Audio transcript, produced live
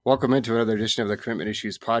Welcome into another edition of the Commitment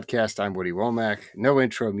Issues podcast. I'm Woody Womack. No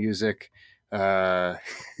intro music. No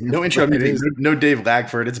intro But it music, is. no Dave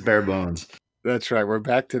Lackford. It's bare bones. That's right. We're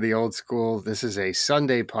back to the old school. This is a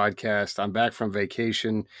Sunday podcast. I'm back from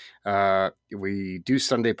vacation. We do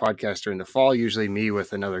Sunday podcast during the fall, usually me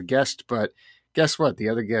with another guest. But guess what? The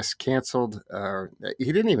other guest canceled.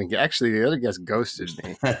 He didn't even actually. The other guest ghosted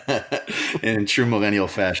me. In true millennial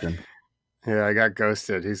fashion. Yeah, I got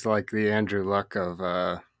ghosted. He's like the Andrew Luck of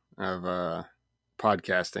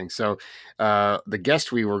podcasting. So the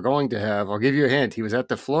guest we were going to have, I'll give you a hint. He was at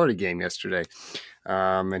the Florida game yesterday,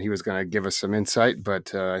 and he was going to give us some insight.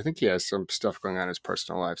 But I think he has some stuff going on in his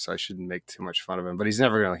personal life, so I shouldn't make too much fun of him. But he's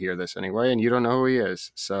never going to hear this anyway, and you don't know who he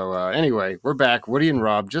is. So anyway, we're back, Woody and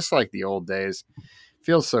Rob, just like the old days.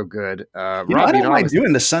 Feels so good. Rob, I don't mind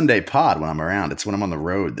doing the Sunday pod when I'm around. It's when I'm on the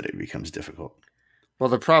road that it becomes difficult. Well,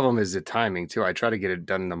 the problem is the timing too. I try to get it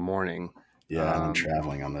done in the morning. Yeah, I'm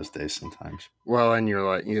traveling on those days sometimes. Well, and you're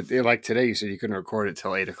like today. You said you couldn't record it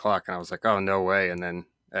till 8:00, and I was like, oh no way. And then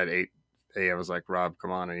at 8 a.m. I was like, Rob,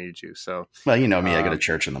 come on, I need you. So, well, you know me, I go to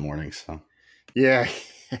church in the morning. So, yeah,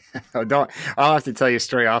 I'll have to tell you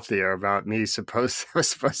straight off the air about me. I was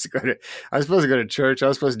supposed to go to church. I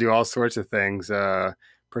was supposed to do all sorts of things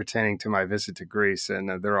pertaining to my visit to Greece,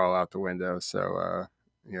 and they're all out the window. So,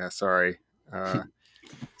 yeah, sorry.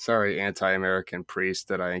 Sorry, anti-American priest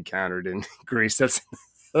that I encountered in Greece. That's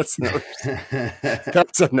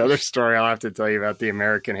another story I'll have to tell you about the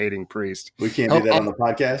American hating priest. We can't do that on the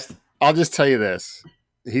podcast. I'll just tell you this.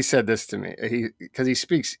 He said this to me because he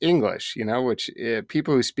speaks English, which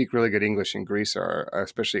people who speak really good English in Greece are,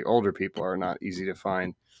 especially older people, are not easy to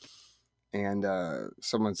find. And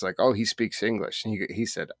someone's like, oh, he speaks English. And he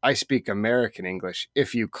said, I speak American English,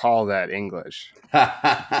 if you call that English.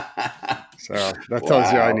 So that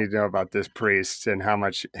tells you all I need to know about this priest and how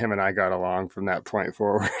much him and I got along from that point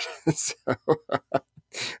forward.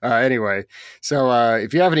 Anyway, so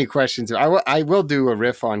if you have any questions, I will do a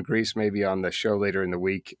riff on Greece maybe on the show later in the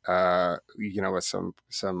week. With some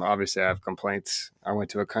obviously I have complaints. I went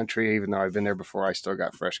to a country, even though I've been there before, I still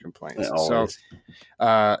got fresh complaints. So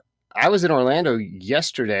I was in Orlando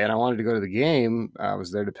yesterday and I wanted to go to the game. I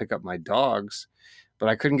was there to pick up my dogs, but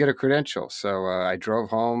I couldn't get a credential. So I drove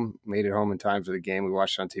home, made it home in time for the game. We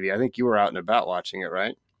watched it on TV. I think you were out and about watching it,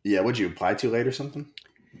 right? Yeah. What'd you apply to late or something?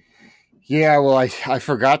 Yeah, well, I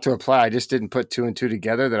forgot to apply. I just didn't put two and two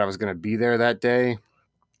together that I was going to be there that day.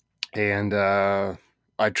 And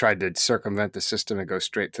I tried to circumvent the system and go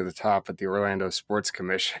straight to the top at the Orlando Sports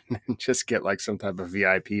Commission and just get like some type of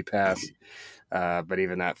VIP pass. But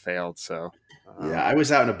even that failed. So yeah, I was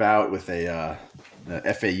out and about with a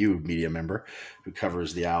FAU media member who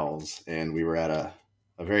covers the Owls, and we were at a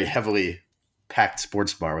very heavily packed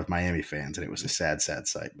sports bar with Miami fans, and it was a sad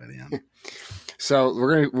sight by the end. So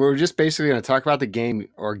we're just basically going to talk about the game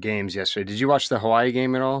or games yesterday. Did you watch the Hawaii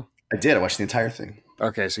game at all? I did. I watched the entire thing.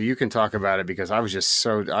 Okay, so you can talk about it because I was just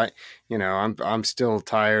I'm still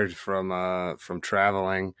tired from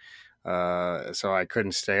traveling. So I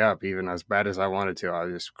couldn't stay up even as bad as I wanted to. I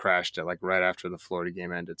just crashed it like right after the Florida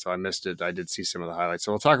game ended. So I missed it. I did see some of the highlights.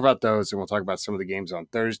 So we'll talk about those and we'll talk about some of the games on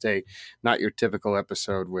Thursday. Not your typical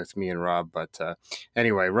episode with me and Rob, but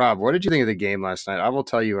anyway, Rob, what did you think of the game last night? I will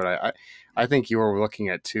tell you what I think you were looking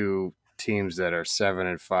at two teams that are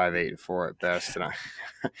 7-5, 8-4 at best. And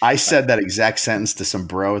I said that exact sentence to some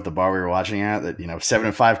bro at the bar we were watching at that,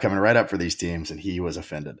 7-5 coming right up for these teams. And he was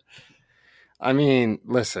offended. I mean,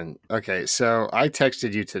 listen, okay, so I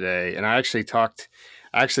texted you today and I actually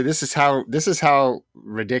this is how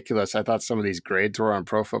ridiculous I thought some of these grades were on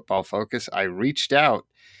Pro Football Focus. I reached out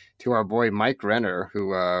to our boy Mike Renner, who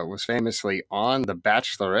was famously on The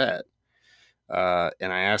Bachelorette,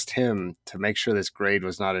 and I asked him to make sure this grade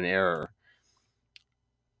was not an error.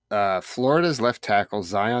 Florida's left tackle,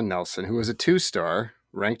 Zion Nelson, who was a 2-star,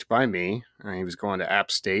 ranked by me, he was going to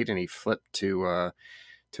App State and he flipped to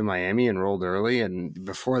Miami, enrolled early, and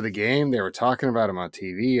before the game, they were talking about him on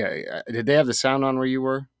TV. Did they have the sound on where you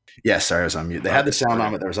were? Yeah, sorry, I was on mute. They had the sound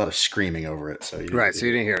on, but there was a lot of screaming over it. So you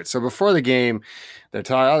didn't hear it. So before the game, they're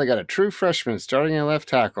talking, they got a true freshman starting at left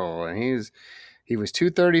tackle, and he was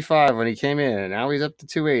 235 when he came in, and now he's up to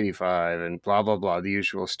 285, and blah, blah, blah, the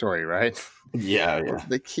usual story, right? Yeah.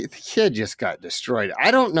 The kid just got destroyed.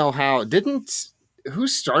 I don't know how, who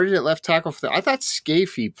started at left tackle for I thought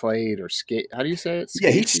Scaife played, or Scaife. How do you say it?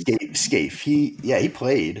 Scaife? Yeah, Scaife. He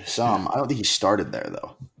played some. I don't think he started there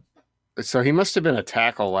though. So he must have been a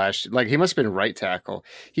tackle last year. Like he must have been right tackle.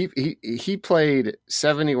 He played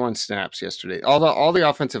 71 snaps yesterday. All the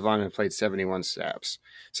offensive linemen played 71 snaps.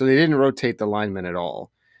 So they didn't rotate the linemen at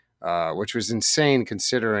all, which was insane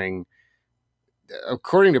considering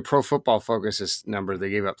according to Pro Football Focus's number, they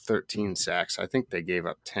gave up 13 sacks. I think they gave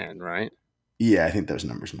up 10, right? Yeah, I think those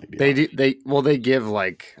numbers might be They off. do. They give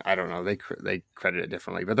like, I don't know. They credit it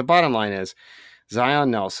differently, but the bottom line is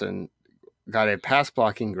Zion Nelson got a pass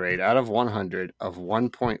blocking grade out of 100 of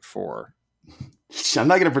 1.4. I'm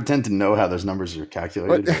not going to pretend to know how those numbers are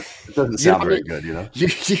calculated. But it doesn't sound very good, you know.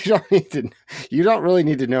 You don't really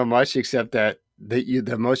need to know much, except that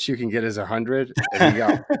the most you can get is 100, and you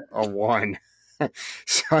got a 1.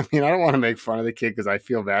 So I mean, I don't want to make fun of the kid because I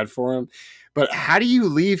feel bad for him. But how do you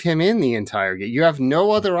leave him in the entire game? You have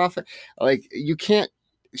no other offense. Like, you can't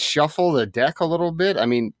shuffle the deck a little bit. I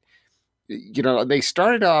mean, you know, they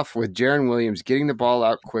started off with Jarren Williams getting the ball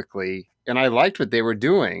out quickly, and I liked what they were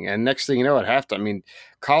doing. And next thing you know, at halftime, I mean,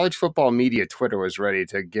 college football media Twitter was ready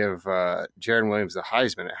to give Jarren Williams the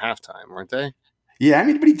Heisman at halftime, weren't they? Yeah, I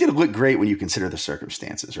mean, but he did look great when you consider the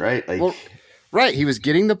circumstances, right? Like, well, right, he was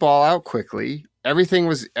getting the ball out quickly. Everything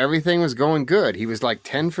was going good. He was like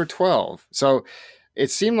 10 for 12. So it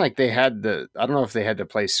seemed like they had I don't know if they had to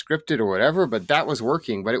play scripted or whatever, but that was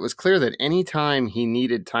working. But it was clear that any time he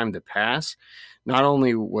needed time to pass, not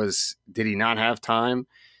only did he not have time,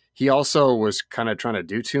 he also was kind of trying to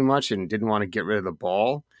do too much and didn't want to get rid of the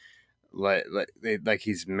ball. Like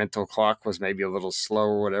his mental clock was maybe a little slow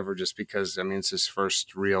or whatever, just because, I mean, it's his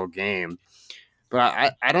first real game.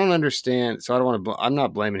 But I don't understand. So I don't want to. I'm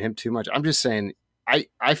not blaming him too much. I'm just saying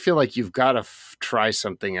I feel like you've got to try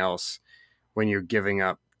something else when you're giving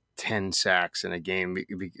up 10 sacks in a game,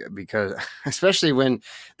 because especially when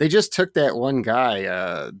they just took that one guy,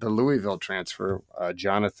 the Louisville transfer,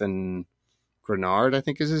 Jonathan Grenard, I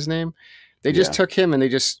think is his name. They just took him and they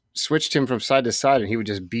just switched him from side to side, and he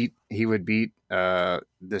would beat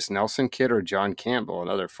this Nelson kid or John Campbell,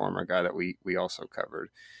 another former guy that we also covered.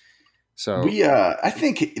 So I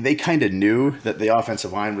think they kind of knew that the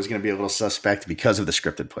offensive line was going to be a little suspect because of the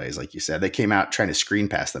scripted plays. Like you said, they came out trying to screen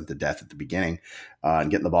pass them to death at the beginning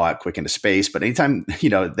and getting the ball out quick into space. But anytime, you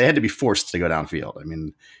know, they had to be forced to go downfield. I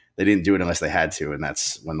mean, they didn't do it unless they had to, and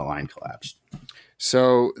that's when the line collapsed.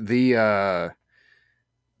 So DJ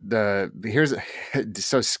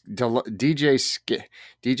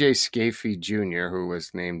Scafey Jr., who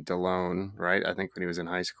was named Delone, right? I think when he was in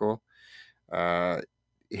high school.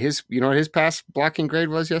 You know what his pass blocking grade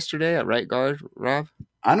was yesterday at right guard, Rob?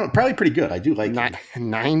 I don't, probably pretty good. I do like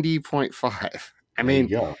 90.5. I mean,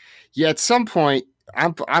 yeah, at some point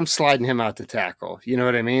I'm sliding him out to tackle. You know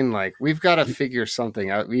what I mean? Like, we've got to figure something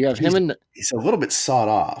out. We have him and he's a little bit sawed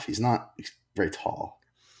off. He's not very tall.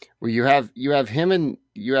 Well, you have him and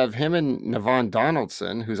Navon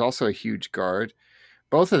Donaldson, who's also a huge guard.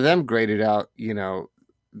 Both of them graded out, you know,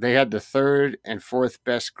 they had the third and fourth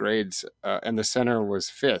best grades, and the center was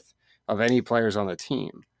fifth of any players on the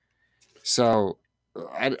team. So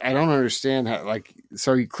I don't understand how, like,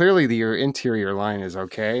 so clearly your interior line is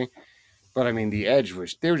okay, but I mean, the edge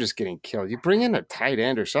they were just getting killed. You bring in a tight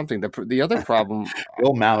end or something. The other problem,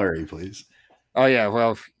 Will Mallory, please. Oh yeah,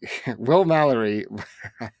 well, Will Mallory.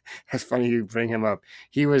 That's funny you bring him up.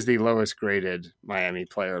 He was the lowest graded Miami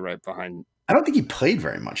player, right behind. I don't think he played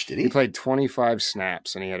very much, did he? He played 25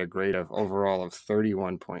 snaps, and he had a grade of overall of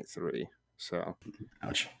 31.3. So,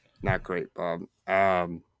 ouch, not great, Bob.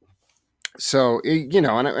 So you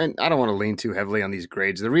know, and I don't want to lean too heavily on these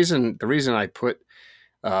grades. The reason I put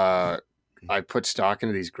stock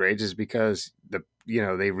into these grades is because they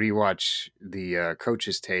rewatch the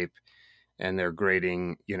coach's tape, and they're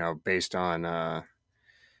grading, you know, based on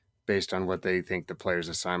what they think the players'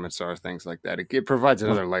 assignments are, things like that. It provides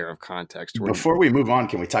another layer of context. Before we move on,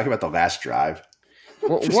 can we talk about the last drive?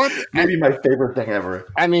 What? Maybe my favorite thing ever.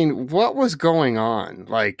 I mean, what was going on?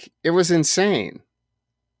 Like, it was insane.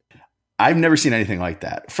 I've never seen anything like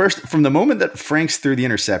that. First, from the moment that Franks threw the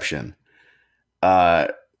interception late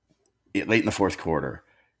in the fourth quarter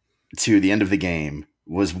to the end of the game,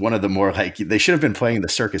 was one of the more, like, they should have been playing the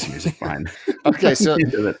circus music behind. Okay, so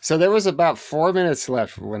there was about 4 minutes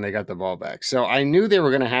left when they got the ball back. So I knew they were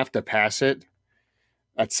going to have to pass it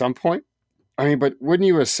at some point. I mean, but wouldn't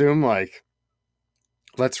you assume, like,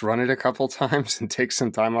 let's run it a couple times and take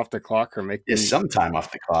some time off the clock, or make some time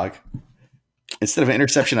off the clock instead of an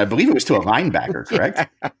interception? I believe it was to a linebacker, correct?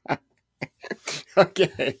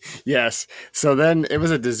 Okay. Yes. So then it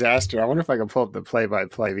was a disaster. I wonder if I can pull up the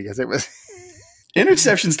play-by-play, because it was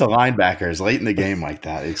interceptions to linebackers late in the game like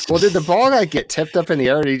that. Well, did the ball guy get tipped up in the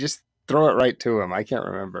air, or did he just throw it right to him? I can't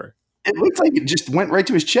remember. It looked like it just went right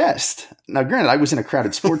to his chest. Now, granted, I was in a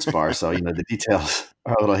crowded sports bar, so, you know, the details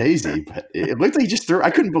are a little hazy, but it looked like he just threw. I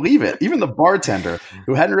couldn't believe it. Even the bartender,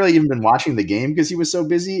 who hadn't really even been watching the game because he was so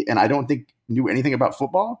busy, and I don't think knew anything about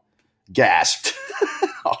football, gasped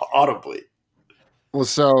audibly. Well,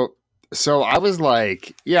 so I was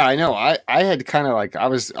like, yeah, I know. I had kind of like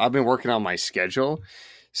I've been working on my schedule,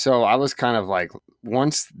 so I was kind of like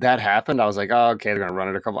once that happened, I was like, oh, okay, they're gonna run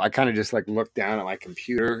it a couple. I kind of just like looked down at my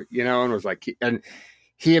computer, and was like, and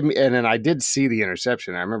then I did see the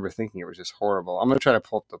interception. I remember thinking it was just horrible. I'm gonna try to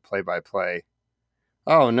pull up the play by play.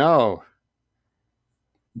 Oh no!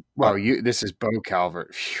 Oh, What? this is Bo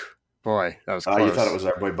Calvert. Phew. Boy, that was Oh, you thought it close. was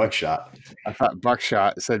our boy Buckshot. I thought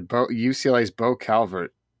Buckshot said UCLA's Bo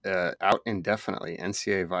Calvert out indefinitely.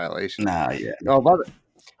 NCAA violation. Nah, yeah. Oh, love it.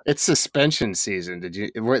 It's suspension season.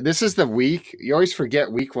 This is the week. You always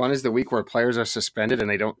forget week 1 is the week where players are suspended and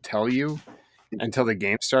they don't tell you until the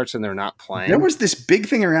game starts and they're not playing. There was this big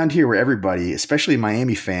thing around here where everybody, especially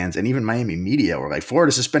Miami fans and even Miami media, were like,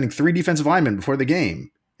 Florida suspending 3 defensive linemen before the game.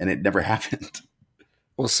 And it never happened.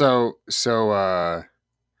 Well, so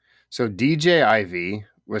DJ Ivy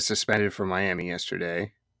was suspended from Miami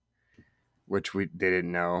yesterday, which they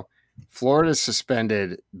didn't know. Florida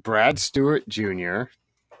suspended Brad Stewart Jr.,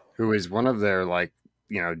 who is one of their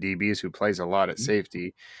DBs who plays a lot at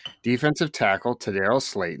safety. Defensive tackle Tadaro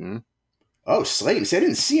Slayton. Oh, Slayton. See, I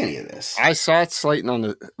didn't see any of this. I saw Slayton on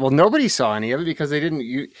the. Well, nobody saw any of it because they didn't.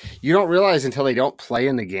 You don't realize until they don't play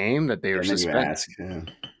in the game that they were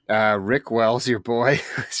suspended. Rick Wells, your boy,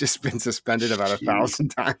 has just been suspended about 1,000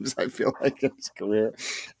 times, I feel like, in his career.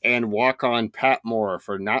 And walk-on Pat Moore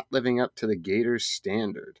for not living up to the Gators'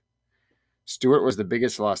 standard. Stewart was the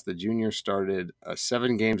biggest loss. The junior started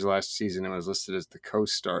 7 games last season and was listed as the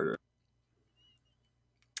co-starter.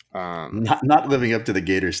 Not living up to the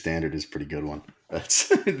Gators' standard is a pretty good one. That's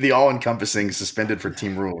the all-encompassing suspended for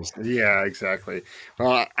team rules. Yeah, exactly.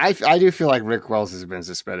 Well, I do feel like Rick Wells has been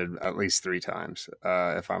suspended at least 3 times.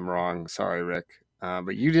 If I'm wrong, sorry, Rick.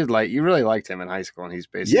 But you really liked him in high school, and he's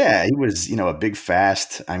basically he was a big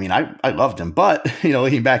fast. I mean, I loved him, but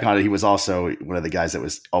looking back on it, he was also one of the guys that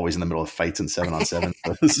was always in the middle of fights and 7-on-7.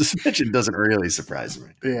 So the suspension doesn't really surprise me.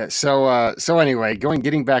 Yeah. So anyway,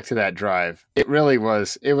 getting back to that drive, it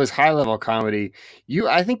was high level comedy.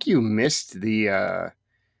 I think you missed the.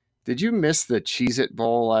 Did you miss the Cheez-It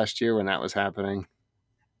Bowl last year when that was happening?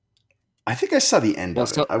 I think I saw the end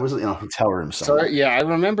of it. I was in a hotel room somewhere. So yeah, I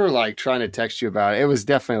remember trying to text you about it. It was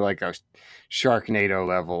definitely like a Sharknado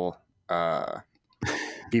level.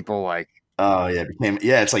 People like. Oh yeah,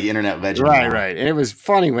 it's like internet legend. Right. And it was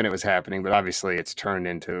funny when it was happening, but obviously it's turned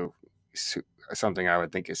into something I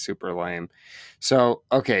would think is super lame. So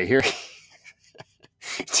okay, here.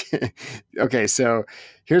 Okay, so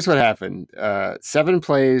here's what happened. 7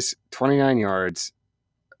 plays, 29 yards.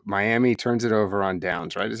 Miami turns it over on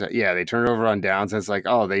downs, right? They turn it over on downs, and it's like,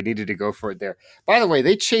 oh, they needed to go for it there. By the way,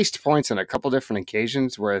 they chased points on a couple different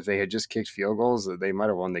occasions where if they had just kicked field goals, they might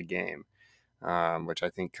have won the game, which I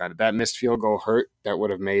think kind of that missed field goal hurt. That would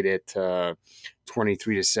have made it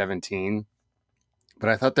 23-17. But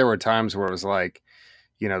I thought there were times where it was like,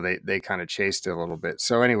 they kind of chased it a little bit.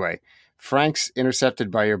 So anyway, Frank's intercepted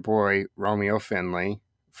by your boy, Romeo Finley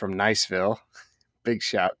from Niceville. Big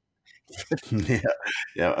shout.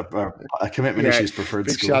 A commitment issues preferred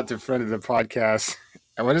big school. Shout to friend of the podcast.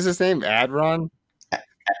 What is his name? Adron?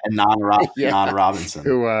 Non Robinson.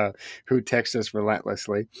 Who texts us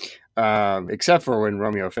relentlessly. Except for when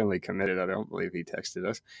Romeo Finley committed. I don't believe he texted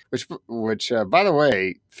us. Which by the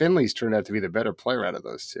way, Finley's turned out to be the better player out of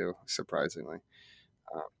those two, surprisingly.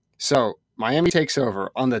 So Miami takes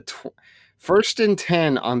over on the 1st and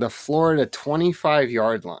 10 on the Florida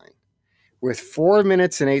 25-yard line with 4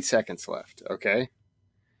 minutes and 8 seconds left. Okay,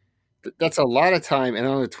 that's a lot of time. And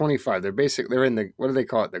on the 25, they're in the, what do they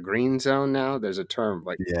call it? The green zone now. There's a term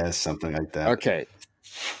something like that. Okay,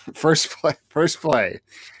 first play,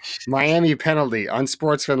 Miami penalty,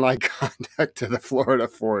 unsportsmanlike conduct to the Florida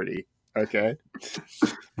 40. Okay.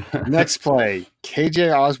 Next play,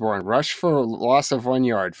 KJ Osborne, rush for a loss of 1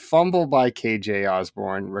 yard, fumble by KJ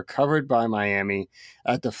Osborne, recovered by Miami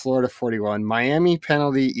at the Florida 41. Miami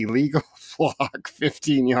penalty, illegal block,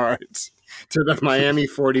 15 yards to the Miami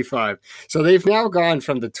 45. So they've now gone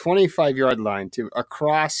from the 25-yard line to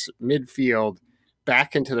across midfield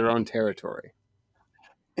back into their own territory.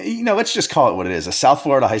 Let's just call it what it is. A South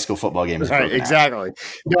Florida high school football game. Right, exactly.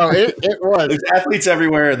 No, it was. There's athletes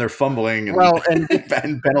everywhere, and they're fumbling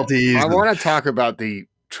and penalties. I want to talk about the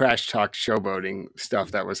trash talk showboating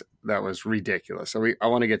stuff that was ridiculous. So I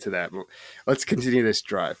want to get to that. Let's continue this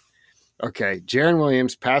drive. Okay, Jaron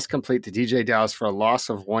Williams, pass complete to DJ Dallas for a loss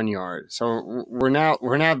of 1 yard. So we're now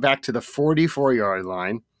back to the 44-yard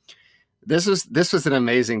line. This was an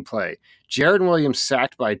amazing play. Jaron Williams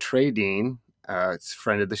sacked by Trey Dean. It's a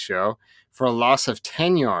friend of the show, for a loss of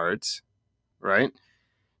 10 yards, right?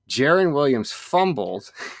 Jaron Williams fumbled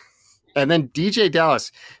And then DJ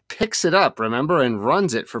Dallas picks it up, remember, and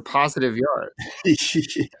runs it for positive yards.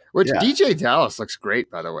 Which Yeah. DJ Dallas looks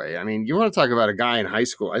great, by the way. I mean, you want to talk about a guy in high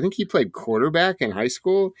school. I think he played quarterback in high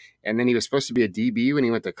school, and then he was supposed to be a DB when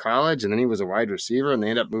he went to college, and then he was a wide receiver, and they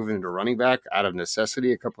ended up moving into running back out of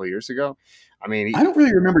necessity a couple of years ago. I mean, I don't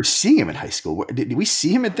really remember seeing him in high school. Did we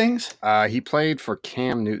see him at things? he played for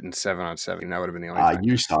Cam Newton 7-on-7. That would have been the only time.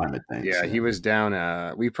 You saw him at things. Yeah, he was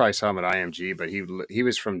down. We probably saw him at IMG, but he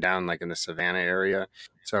was from down like in the Savannah area,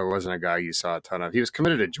 so it wasn't a guy you saw a ton of. He was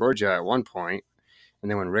committed to Georgia at one point,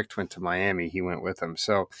 and then when Rick went to Miami, he went with him.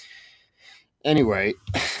 So anyway,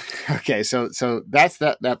 okay, so that's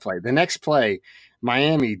that play. The next play,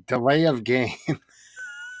 Miami delay of game.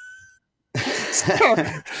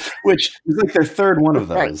 Which is like their third one of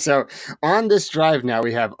those. Right, so on this drive now,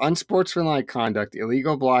 we have unsportsmanlike conduct,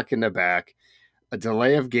 illegal block in the back, a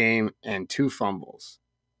delay of game, and 2 fumbles.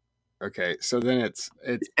 Okay, so then it's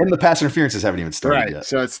and the pass interferences haven't even started right. yet.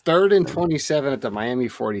 So it's 3rd and 27 at the Miami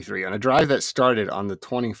 43 on a drive that started on the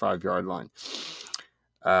 25-yard line.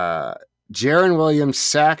 Jarren Williams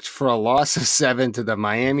sacked for a loss of 7 to the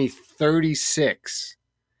Miami 36.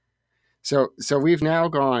 So we've now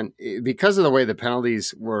gone, because of the way the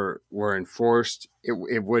penalties were enforced.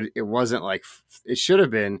 It wasn't like it should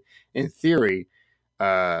have been in theory.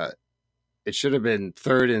 It should have been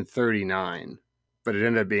 3rd and 39, but it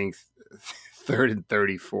ended up being 3rd and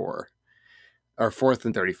 34, or 4th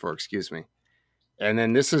and 34. Excuse me. And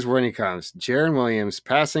then this is when he comes. Jarren Williams,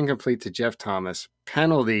 pass incomplete to Jeff Thomas,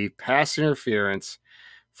 penalty, pass interference,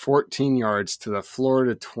 14 yards to the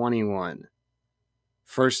Florida 21.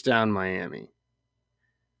 First down, Miami.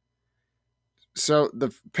 So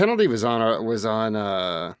the penalty was on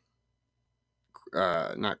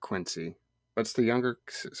not Quincy. What's the younger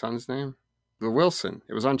son's name? The Wilson.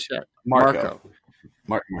 It was on Chet. Marco.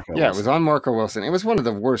 Marco Yeah, it was on Marco Wilson. It was one of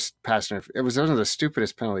the worst pass interference. It was one of the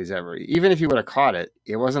stupidest penalties ever. Even if you would have caught it,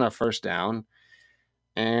 it wasn't a first down,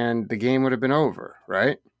 and the game would have been over,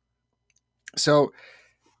 right? So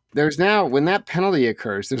there's now, when that penalty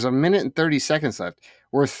occurs, there's 1 minute and 30 seconds left.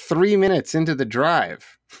 We're 3 minutes into the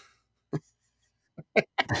drive.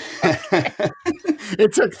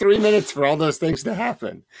 It took 3 minutes for all those things to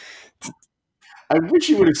happen. I wish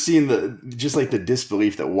you would have seen the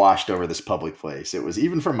disbelief that washed over this public place. It was,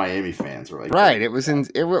 even for Miami fans, were like, right. It was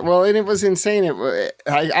and it was insane.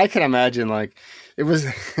 I can imagine, like, it was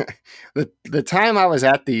the time I was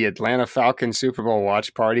at the Atlanta Falcons Super Bowl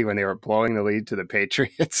watch party when they were blowing the lead to the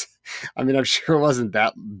Patriots. I mean, I'm sure it wasn't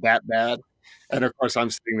that bad. And of course, I'm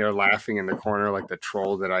sitting there laughing in the corner like the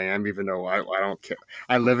troll that I am, even though I don't care.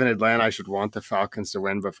 I live in Atlanta. I should want the Falcons to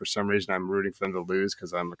win, but for some reason, I'm rooting for them to lose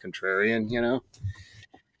because I'm a contrarian, you know?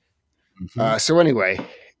 Mm-hmm. So anyway,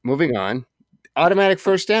 moving on. Automatic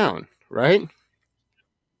first down, right?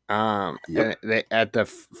 Yep. At the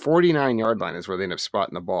 49-yard line is where they end up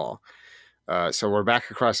spotting the ball. So we're back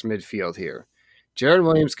across midfield here. Jarren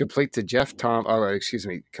Williams complete to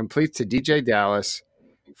complete to DJ Dallas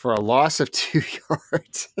for a loss of 2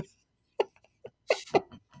 yards.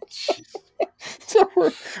 So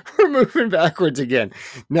we're moving backwards again.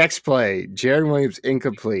 Next play, Jarren Williams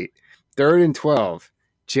incomplete. 3rd and 12.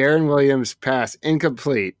 Jarren Williams pass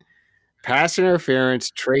incomplete. Pass interference,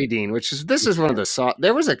 trading, this is one of the soft.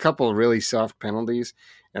 There was a couple of really soft penalties,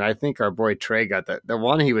 and I think our boy Trey got that. The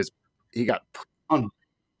one he got.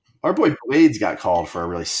 Our boy Blades got called for a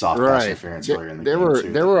really soft pass interference earlier in the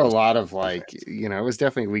game. There were a lot of, like, it was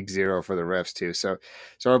definitely week 0 for the refs too. So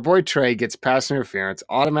our boy Trey gets pass interference,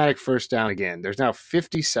 automatic first down again. There's now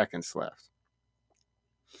 50 seconds left.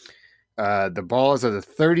 The ball is at the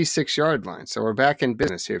 36-yard line, so we're back in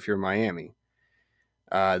business here if you're Miami.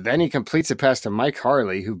 Then he completes a pass to Mike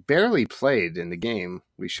Harley, who barely played in the game,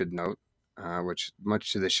 we should note, which,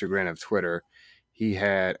 much to the chagrin of Twitter, he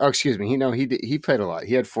had. Oh, excuse me. He played a lot.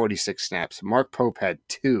 He had 46 snaps. Mark Pope had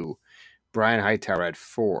 2. Brian Hightower had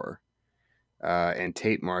 4. And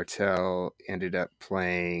Tate Martell ended up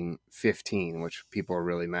playing 15, which people are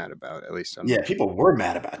really mad about. At least, people were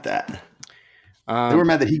mad about that. They were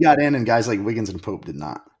mad that he got in and guys like Wiggins and Pope did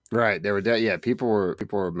not. Right. They were. People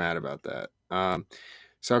were mad about that.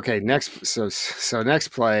 So okay, next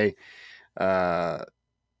play, that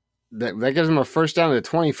gives them a first down to the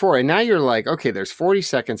 24, and now you're like, okay, there's 40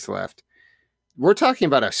 seconds left. We're talking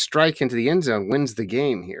about a strike into the end zone wins the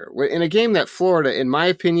game here. In a game that Florida, in my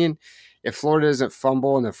opinion, if Florida doesn't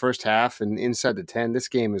fumble in the first half and inside the 10, this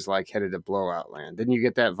game is like headed to blowout land. Didn't you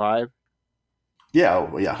get that vibe? Yeah,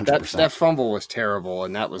 100%. That fumble was terrible,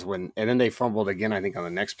 and then they fumbled again, I think, on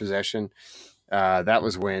the next possession. That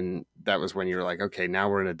was when you were like, okay, now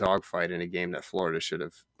we're in a dogfight in a game that Florida should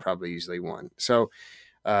have probably easily won. So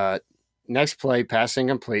next play, passing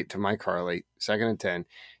complete to Mike Harley, 2nd and 10.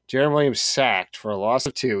 Jaron Williams sacked for a loss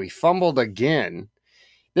of 2. He fumbled again.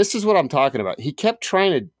 This is what I'm talking about. He kept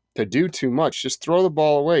trying to do too much. Just throw the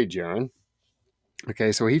ball away, Jaron.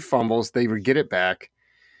 Okay, so he fumbles. They would get it back.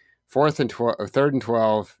 3rd and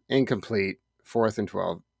 12, incomplete. 4th and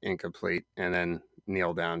 12, incomplete. And then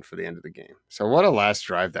kneel down for the end of the game. So what a last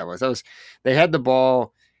drive that was. They had the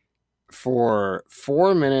ball for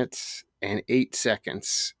 4 minutes and 8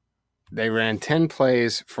 seconds. They ran 10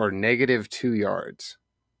 plays for -2 yards.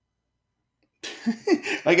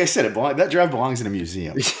 Like I said, that drive belongs in a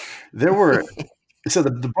museum. There were so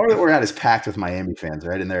the bar that we're at is packed with Miami fans,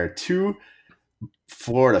 right? And there are 2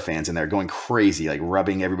 Florida fans in there going crazy, like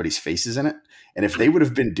rubbing everybody's faces in it. And if they would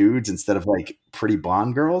have been dudes instead of like pretty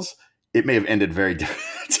blonde girls, it may have ended very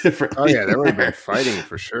differently. Oh yeah, they would have been fighting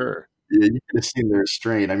for sure. Yeah, you could have seen their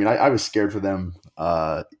strain. I mean, I was scared for them,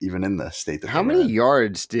 even in the state that. How many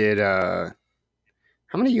yards do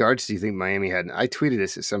you think Miami had? I tweeted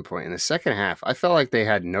this at some point in the second half. I felt like they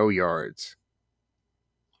had no yards.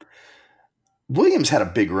 Williams had a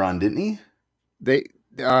big run, didn't he?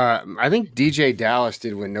 I think DJ Dallas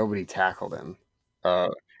did when nobody tackled him.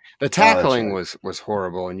 The tackling was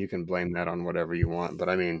horrible, and you can blame that on whatever you want. But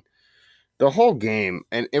I mean, the whole game,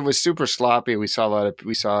 and it was super sloppy. We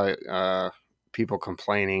saw people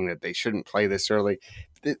complaining that they shouldn't play this early.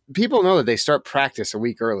 People know that they start practice a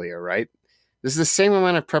week earlier, right? This is the same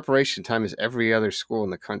amount of preparation time as every other school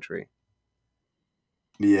in the country.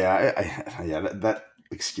 Yeah, that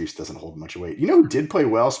excuse doesn't hold much weight. You know who did play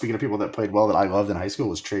well? Speaking of people that played well that I loved in high school,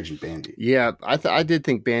 was Trajan Bandy. Yeah, I did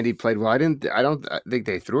think Bandy played well. I don't think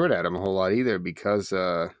they threw it at him a whole lot either because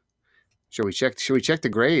should we check the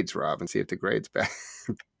grades, Rob, and see if the grades back?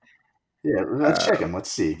 Yeah, let's check them.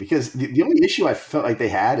 Let's see. Because the only issue I felt like they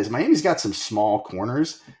had is Miami's got some small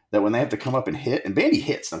corners that when they have to come up and hit, and Bandy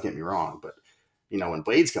hits, don't get me wrong, but when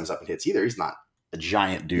Blades comes up and hits he's not a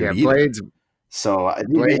giant dude either. Blades. So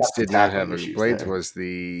Blades did not have a Blades there. Was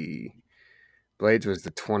the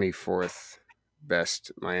 24th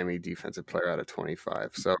best Miami defensive player out of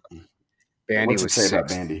 25. So Bandy was say about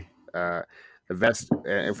Bandy? The best.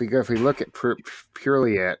 If we look at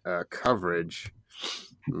purely at coverage,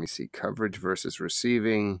 let me see coverage versus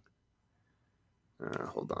receiving.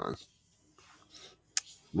 Hold on.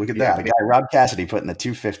 Look at that. A guy, Rob Cassidy, putting the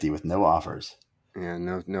 250 with no offers. Yeah,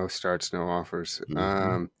 no starts, no offers.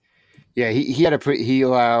 Mm-hmm. Yeah, he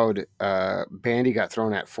allowed Bandy got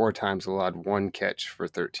thrown at 4 times, allowed 1 catch for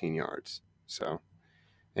 13 yards. So,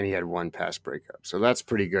 and he had 1 pass breakup. So that's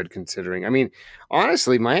pretty good considering. I mean,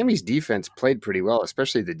 honestly, Miami's defense played pretty well,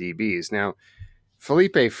 especially the DBs. Now,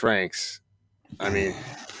 Felipe Franks, I mean,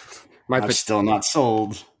 I'm still not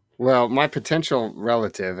sold. Well, my potential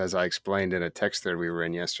relative, as I explained in a text thread we were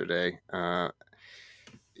in yesterday, I'm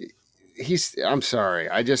sorry.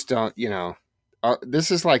 I just don't,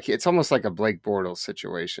 this is like, it's almost like a Blake Bortles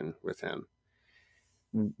situation with him.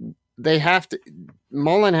 They have to,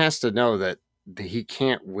 Mullen has to know that he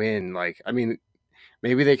can't win. Like, I mean,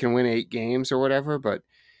 maybe they can win 8 games or whatever, but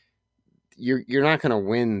you're not going to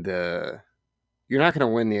win the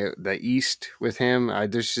East with him.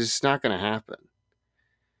 There's just not going to happen.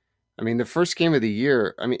 I mean, the first game of the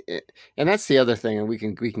year, and that's the other thing, and we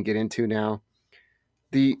can get into now.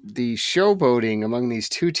 The showboating among these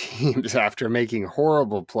 2 teams after making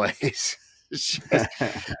horrible plays.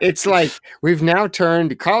 It's like we've now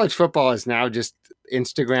turned college football is now just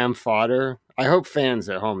Instagram fodder. I hope fans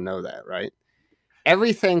at home know that, right?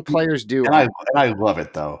 Everything players do, and I love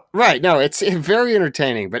it though. Right? No, it's very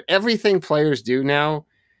entertaining. But everything players do now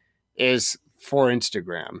is for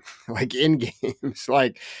Instagram, like in games,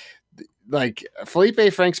 like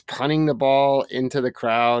Felipe Franks punting the ball into the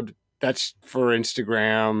crowd. That's for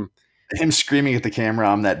Instagram. Him screaming at the camera,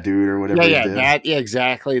 "I'm that dude," or whatever. Yeah,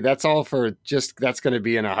 exactly. That's all for that's going to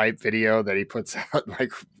be in a hype video that he puts out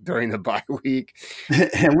like during the bye week.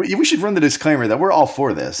 And we should run the disclaimer that we're all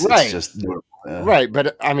for this. Right. It's just right.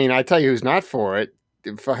 But I mean, I tell you, who's not for it?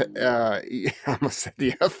 I almost said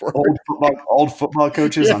the F word. Old football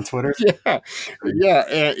coaches on Twitter.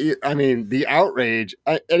 Yeah. I mean, the outrage,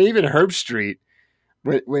 and even Herb Street.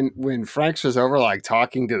 When Franks was over, like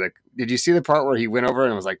talking to did you see the part where he went over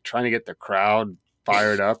and was like trying to get the crowd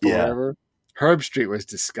fired up or whatever? Herb Street was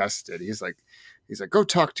disgusted. He's like, go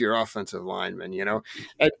talk to your offensive lineman, Well,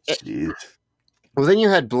 then you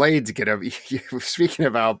had Blades get up. Speaking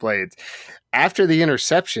of Al Blades, after the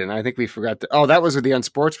interception, I think we forgot that was with the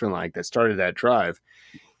unsportsmanlike that started that drive.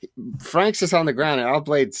 Franks is on the ground and Al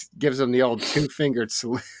Blades gives him the old 2-fingered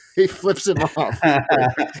salute. He flips him off,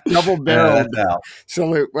 double barrel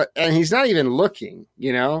salute, and he's not even looking.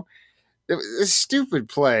 it was a stupid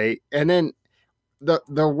play. And then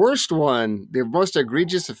the worst one, the most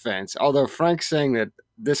egregious offense, although Frank saying that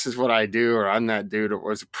this is what I do or I'm that dude, it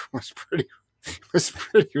was pretty was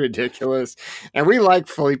pretty ridiculous. And we like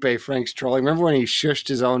Felipe Frank's trolling. Remember when he shushed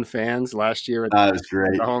his own fans last year at That was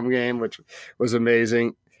great. the home game, which was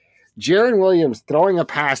amazing. Jaron Williams throwing a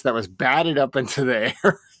pass that was batted up into the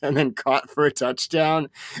air and then caught for a touchdown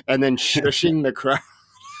and then shushing the crowd.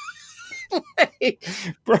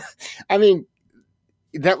 Bro, I mean,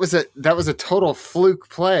 that was a total fluke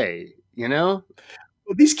play, you know?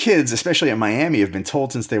 Well, these kids, especially in Miami, have been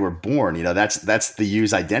told since they were born, that's the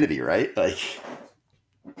U's identity, right? Like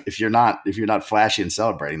if you're not flashy and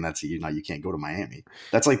celebrating, that's you can't go to Miami.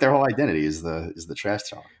 That's like their whole identity is the trash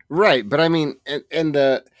talk. Right, but I mean,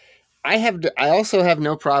 I also have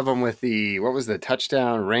no problem with what was the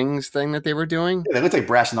touchdown rings thing that they were doing? Yeah, they look like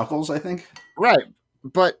brass knuckles, I think. Right,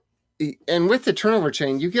 but and with the turnover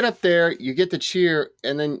chain, you get up there, you get the cheer,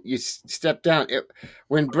 and then you step down.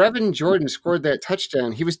 When Brevin Jordan scored that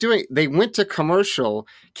touchdown, they went to commercial,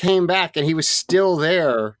 came back, and he was still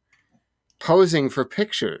there posing for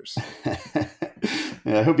pictures.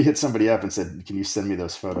 Yeah, I hope he hit somebody up and said, "Can you send me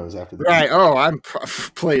those photos after the Right. Oh,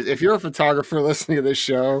 please. If you're a photographer listening to this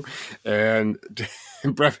show and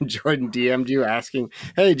Brevin Jordan DM'd you asking,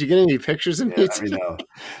 "Hey, did you get any pictures of me?" No.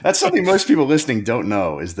 That's something most people listening don't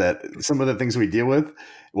know is that some of the things we deal with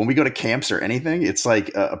when we go to camps or anything, it's like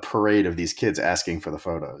a parade of these kids asking for the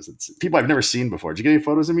photos. It's people I've never seen before. Did you get any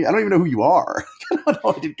photos of me? I don't even know who you are.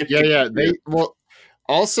 Yeah.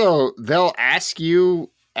 Also, they'll ask you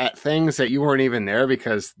at things that you weren't even there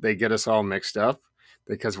because they get us all mixed up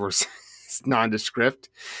because we're nondescript.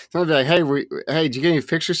 So they'll be like, hey, did you get any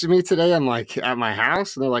pictures of me today? I'm like, at my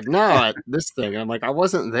house? And they're like, no, at this thing. And I'm like, I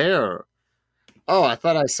wasn't there. Oh, I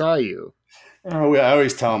thought I saw you. Oh, I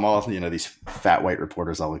always tell them all, these fat white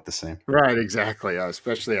reporters all look the same. Right, exactly.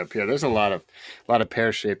 Especially up here. There's a lot of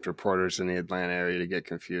pear-shaped reporters in the Atlanta area to get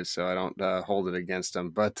confused, so I don't hold it against them.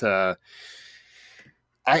 But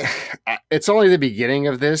it's only the beginning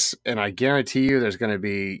of this, and I guarantee you there's going to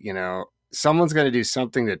be, someone's going to do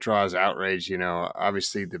something that draws outrage.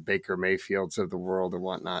 Obviously the Baker Mayfields of the world and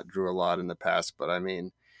whatnot drew a lot in the past, but I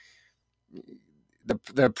mean,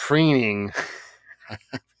 the preening,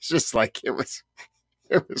 it's just like it was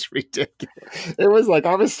ridiculous. It was like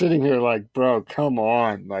I was sitting here like, bro, come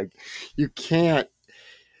on, like you can't.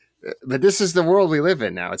 But this is the world we live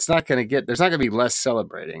in now. There's not going to be less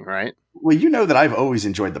celebrating, right? Well, that I've always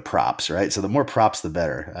enjoyed the props, right? So the more props, the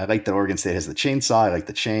better. I like that Oregon State has the chainsaw. I like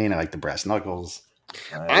the chain. I like the brass knuckles.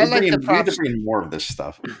 I like the props. We need to bring more of this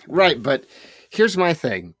stuff. Right, but here's my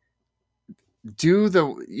thing.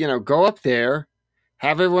 Go up there,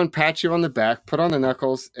 have everyone pat you on the back, put on the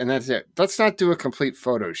knuckles, and that's it. Let's not do a complete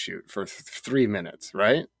photo shoot for 3 minutes,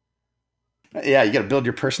 right? Yeah, you got to build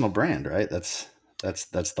your personal brand, right? That's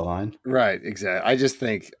the line. Right, exactly. I just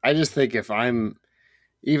think if I'm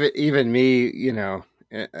even me,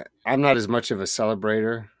 I'm not as much of a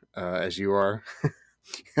celebrator as you are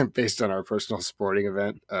based on our personal sporting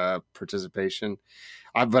event participation.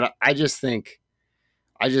 But I just think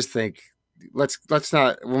let's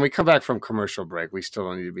not, when we come back from commercial break, we still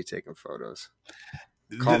don't need to be taking photos.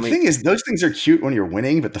 The thing is, those things are cute when you're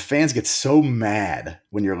winning, but the fans get so mad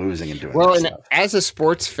when you're losing and doing that stuff. As a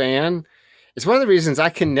sports fan, it's one of the reasons I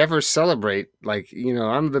can never celebrate. Like,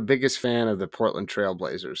 I'm the biggest fan of the Portland Trail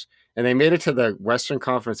Blazers, and they made it to the Western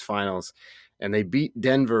Conference Finals, and they beat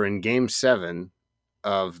Denver in Game 7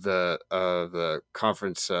 of the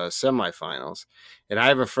conference semifinals. And I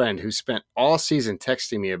have a friend who spent all season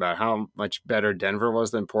texting me about how much better Denver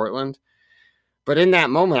was than Portland. But in that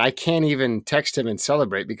moment, I can't even text him and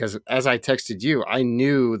celebrate because as I texted you, I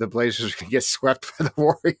knew the Blazers were going to get swept by the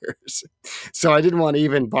Warriors. So I didn't want to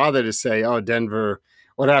even bother to say, oh, Denver,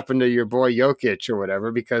 what happened to your boy Jokic or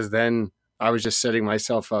whatever, because then I was just setting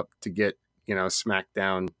myself up to get, smacked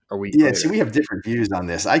down a week later. See, we have different views on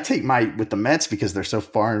this. I take with the Mets, because they're so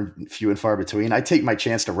few and far between, I take my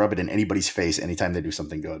chance to rub it in anybody's face anytime they do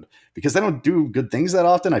something good. Because they don't do good things that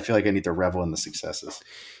often, I feel like I need to revel in the successes.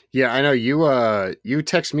 Yeah, I know you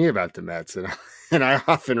text me about the Mets, and I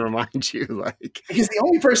often remind you, like, because the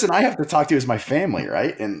only person I have to talk to is my family,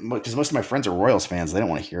 right? And because most of my friends are Royals fans, they don't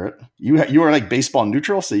want to hear it. You are like baseball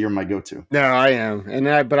neutral, so you're my go-to. No, I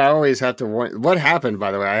am, but I always have to. What happened,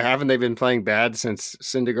 by the way? Haven't they been playing bad since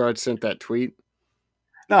Syndergaard sent that tweet?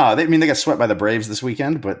 No, they got swept by the Braves this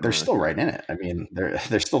weekend, but they're still right in it. I mean,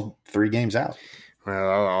 they're still 3 games out.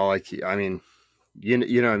 Well, You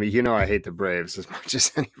know, I mean, I hate the Braves as much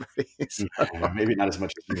as anybody. So. Maybe not as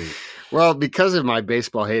much as me. Well, because of my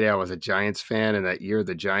baseball heyday, I was a Giants fan, and that year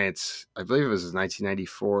the Giants, I believe it was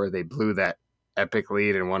 1994, they blew that epic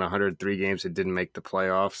lead and won 103 games and didn't make the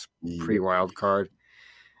playoffs Yep. pre-wild card.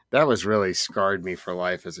 That was really scarred me for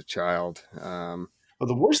life as a child. Well,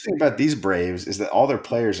 the worst thing about these Braves is that all their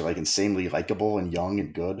players are like insanely likable and young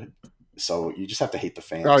and good. So you just have to hate the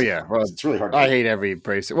Oh fans yeah, now well, because it's really hard to I hate. hate every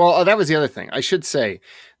Braves. Well, that was the other thing. I should say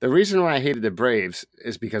the reason why I hated the Braves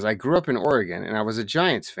is because I grew up in Oregon and I was a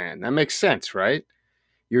Giants fan. That makes sense, right?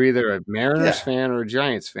 You're either a Mariners Yeah, fan or a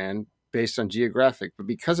Giants fan based on geographic. But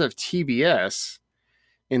because of TBS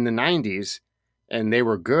in the 90s and they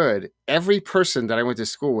were good, every person that I went to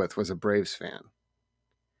school with was a Braves fan.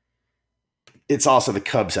 it's also the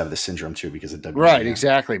Cubs have the syndrome too because of Right, WGN.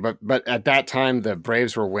 exactly. But at that time the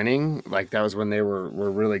Braves were winning. Like that was when they were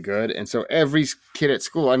really good. And so every kid at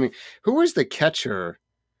school, I mean, who was the catcher?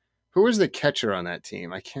 Who was the catcher on that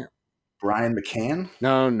team? I can't. Brian McCann.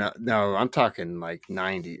 No, no, no. I'm talking like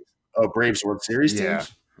 90s. Oh, Braves World Series Yeah.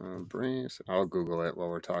 teams. Braves. I'll Google it while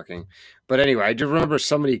we're talking. But anyway, I just remember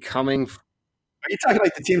somebody coming. Are you talking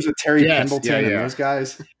like the teams with Terry Yes, yeah, Pendleton and yeah. those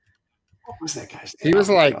guys? What was that guy's He name? was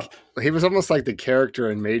I'll look it like up. he was almost like the character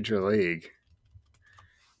in Major League.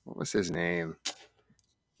 What was his name?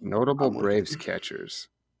 Notable I'm looking. Braves catchers.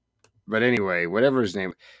 But anyway, whatever his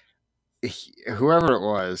name, whoever it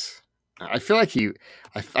was, I feel like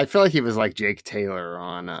I feel like he was like Jake Taylor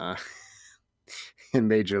on in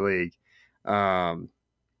Major League. Um,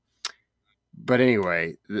 but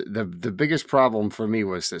anyway, the biggest problem for me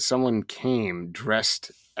was that someone came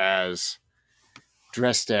as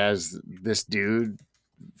dressed as this dude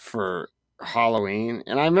for Halloween,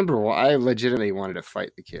 and I remember I legitimately wanted to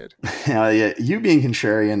fight the kid. Yeah, you being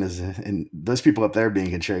contrarian is, and those people up there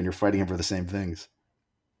being contrarian, you're fighting him for the same things.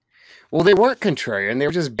 Well, they weren't contrarian; they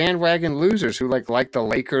were just bandwagon losers who like the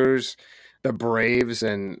Lakers, the Braves,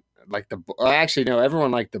 and like the actually no,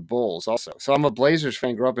 everyone liked the Bulls also. So I'm a Blazers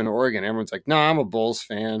fan. Grew up in Oregon. Everyone's like, no, I'm a Bulls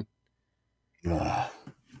fan. Ugh.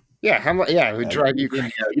 Yeah, yeah, it would drive you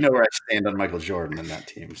crazy. You know where I stand on Michael Jordan in that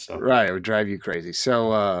team. So Right, it would drive you crazy.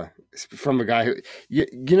 So, from a guy who,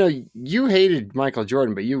 you hated Michael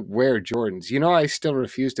Jordan, but you wear Jordans. I still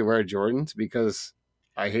refuse to wear Jordans because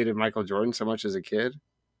I hated Michael Jordan so much as a kid.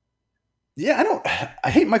 yeah, I don't.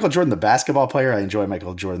 I hate Michael Jordan, the basketball player. I enjoy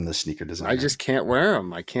Michael Jordan, the sneaker I designer. just can't wear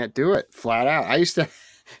them. I can't do it flat out. I used to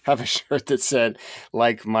have a shirt that said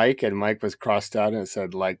like Mike, and Mike was crossed out, and it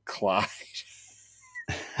said like Clyde.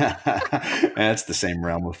 That's the same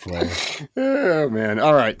realm of player. Oh man!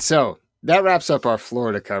 All right, so that wraps up our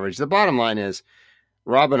Florida coverage. The bottom line is,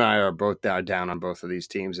 Rob and I are both down on both of these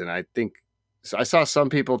teams, and I think so. I saw some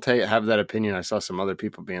people have that opinion. I saw some other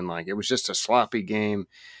people being like, it was just a sloppy game.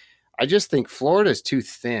 I just think Florida is too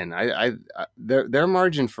thin. Their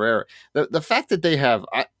margin for error. The fact that they have,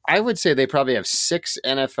 I would say they probably have 6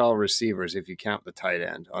 NFL receivers if you count the tight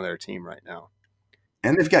end on their team right now.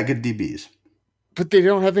 And they've got good DBs. But they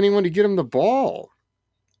don't have anyone to get them the ball.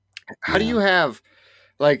 How do you have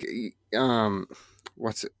like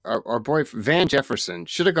what's it? Our boy Van Jefferson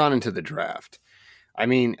should have gone into the draft. I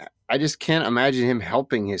mean, I just can't imagine him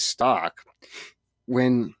helping his stock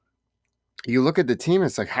when you look at the team.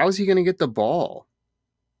 It's like, how is he going to get the ball?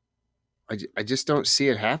 I just don't see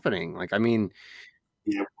it happening. Like, I mean,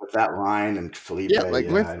 Yeah, with that line and Felipe, yeah, like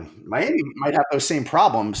yeah, and Miami might have those same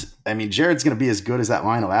problems. I mean, Jared's going to be as good as that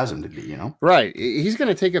line allows him to be. right. He's going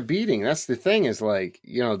to take a beating. That's the thing is like,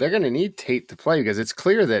 they're going to need Tate to play because it's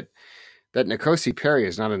clear that N'Kosi Perry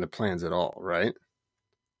is not in the plans at all, right?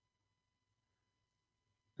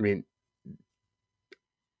 I mean,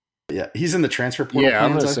 Yeah, he's in the transfer portal yeah,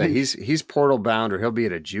 I'm plans. gonna I say think. he's portal bound, or he'll be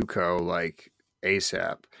at a JUCO like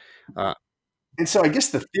ASAP. Uh, And so I guess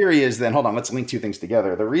the theory is then, hold on, let's link two things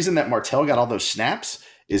together. The reason that Martell got all those snaps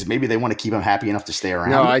is maybe they want to keep him happy enough to stay no,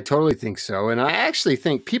 around. I totally think so, and I actually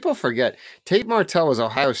think people forget Tate Martell was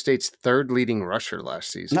Ohio State's 3rd leading rusher last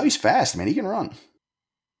season. No, he's fast, man. He can run.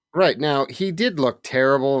 Right now, he did look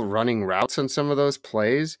terrible running routes on some of those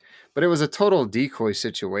plays, but it was a total decoy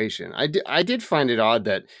situation. I did find it odd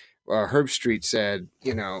that Herb Street said,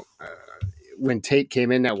 when Tate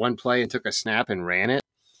came in that one play and took a snap and ran it,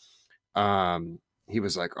 he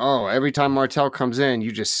was like, "Oh, every time Martell comes in,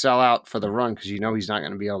 you just sell out for the run because he's not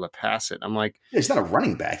going to be able to pass it." I'm like, Yeah, he's not a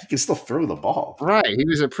running back. He can still throw the ball. right? He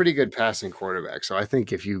was a pretty good passing quarterback. So I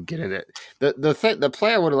think if you get in it, the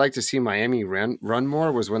play I would have liked to see Miami run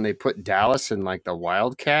more was when they put Dallas in like the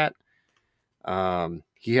Wildcat.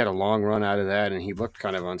 He had a long run out of that, and he looked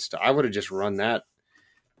kind of unstoppable. I would have just run that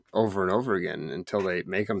over and over again until they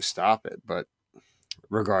make him stop it. But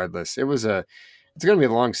regardless, it was a it's going to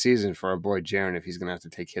be a long season for our boy Jaron if he's going to have to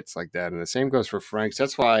take hits like that. And the same goes for Franks.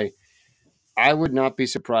 That's why I would not be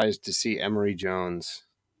surprised to see Emory Jones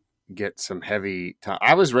get some heavy time.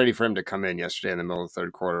 I was ready for him to come in yesterday in the middle of the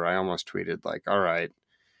third quarter. I almost tweeted like, "All right,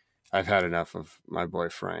 I've had enough of my boy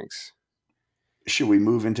Franks." Should we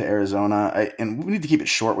move into Arizona? And we need to keep it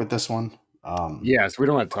short with this one. Yes, we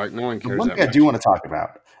don't want to talk. No one The cares one that thing I much. do want to talk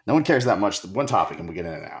about, no one cares that much. The one topic, and we'll get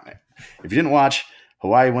in and out. If you didn't watch,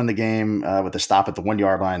 Hawaii won the game with a stop at the 1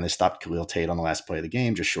 yard line. They stopped Khalil Tate on the last play of the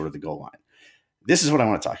game, just short of the goal line. This is what I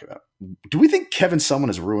want to talk about. Do we think Kevin Sumlin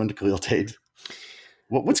has ruined Khalil Tate?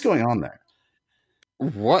 What's going on there?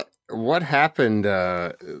 What happened?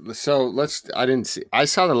 So let's. I didn't see. I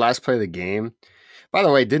saw the last play of the game. By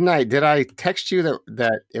the way, didn't I? Did I text you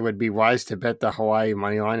that it would be wise to bet the Hawaii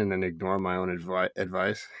money line and then ignore my own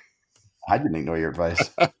advice? I didn't ignore your advice.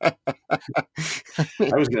 I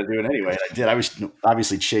was going to do it anyway. I did. I was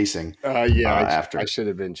obviously chasing. After I should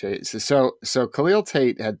have been chasing. So Khalil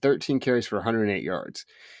Tate had 13 carries for 108 yards.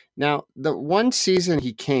 Now, the one season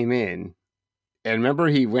he came in, and remember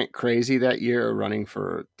he went crazy that year, running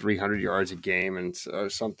for 300 yards a game and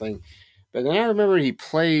something. But then I remember he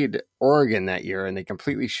played Oregon that year, and they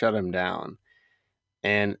completely shut him down.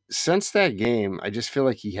 And since that game, I just feel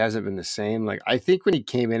like he hasn't been the same. Like, I think when he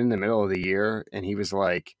came in the middle of the year and he was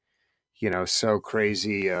like, so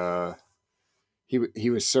crazy. He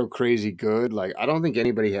was so crazy good. Like, I don't think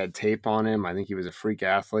anybody had tape on him. I think he was a freak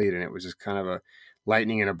athlete, and it was just kind of a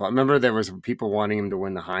lightning in a bottle. Remember, there was people wanting him to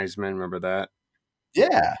win the Heisman. Remember that?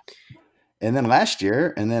 Yeah. And then last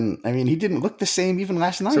year, he didn't look the same even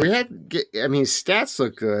last night. So his stats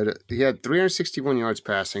look good. He had 361 yards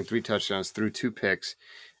passing, 3 touchdowns, threw 2 picks,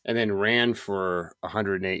 and then ran for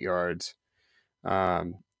 108 yards.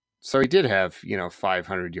 So he did have,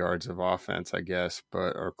 500 yards of offense, I guess,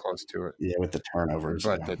 or close to it. Yeah, with the turnovers.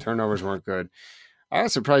 But the turnovers weren't good. I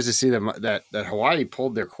was surprised to see that Hawaii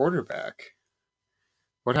pulled their quarterback.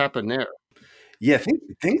 What happened there? Yeah,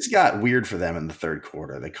 things got weird for them in the third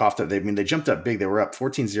quarter. They coughed up. They jumped up big. They were up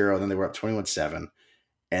 14-0, then they were up 21-7.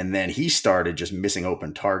 And then he started just missing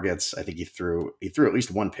open targets. I think he threw at least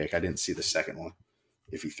one pick. I didn't see the second one.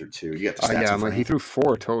 If he threw 2, you got the stats. He threw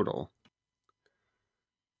 4 total.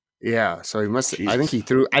 Yeah, so he must. Jesus. I think he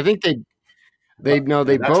threw. I think they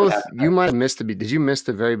both. You might have missed did you miss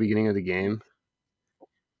the very beginning of the game?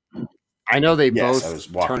 I know they both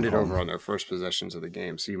turned it over on their first possessions of the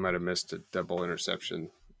game, so you might have missed a double interception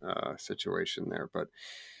situation there. But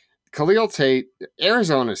Khalil Tate,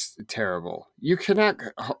 Arizona's terrible. You cannot.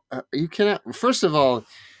 First of all,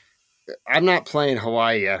 I'm not playing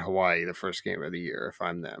Hawaii at Hawaii the first game of the year if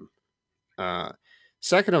I'm them.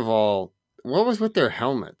 Second of all, what was with their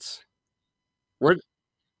helmets? Where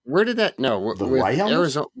did that? No, the white helmets?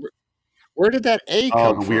 Arizona. Where did that A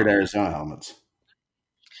come from? The weird Arizona helmets.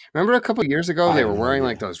 Remember a couple of years ago they were wearing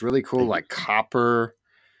like those really cool like copper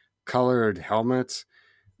colored helmets.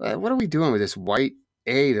 What are we doing with this white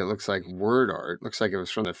A that looks like word art? Looks like it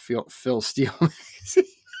was from the Phil Steele magazine.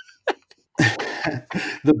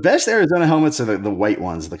 The best Arizona helmets are the white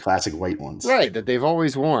ones, the classic white ones. Right, that they've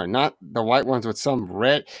always worn, not the white ones with some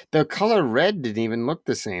red. The color red didn't even look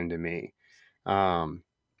the same to me.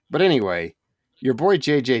 But anyway, your boy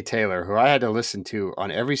JJ Taylor, who I had to listen to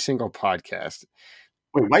on every single podcast.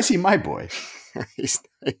 Wait, why is he my boy?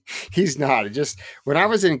 He's not. Just when I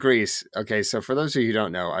was in Greece. Okay, so for those of you who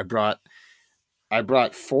don't know, I brought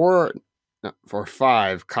 4 or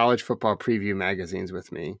 5 college football preview magazines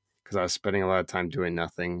with me because I was spending a lot of time doing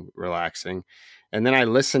nothing, relaxing, and then I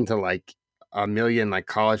listened to like a million like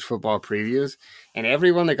college football previews, and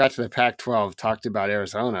everyone that got to the Pac-12 talked about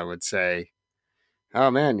Arizona would say,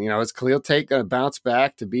 "Oh man, is Khalil Tate going to bounce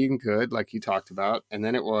back to being good like you talked about?" And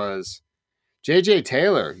then it was JJ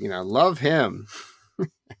Taylor, love him.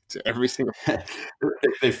 To every single.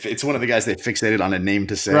 It's one of the guys they fixated on a name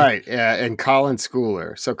to say. Right. Yeah. And Colin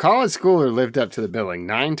Schooler. So Colin Schooler lived up to the billing.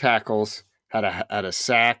 9 tackles, had a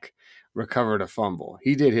sack, recovered a fumble.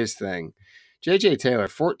 He did his thing. JJ Taylor,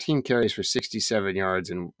 14 carries for 67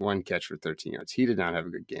 yards and 1 catch for 13 yards. He did not have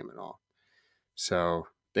a good game at all. So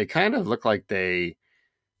they kind of look like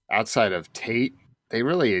outside of Tate, they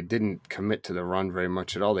really didn't commit to the run very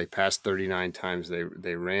much at all. They passed 39 times.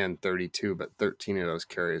 They ran 32, but 13 of those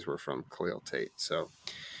carries were from Khalil Tate. So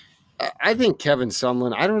I think Kevin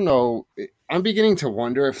Sumlin, I don't know. I'm beginning to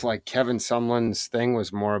wonder if like Kevin Sumlin's thing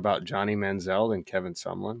was more about Johnny Manziel than Kevin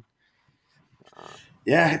Sumlin.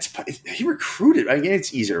 Yeah, he recruited. I mean,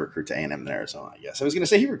 it's easier to recruit to A&M than Arizona, I guess. I was going to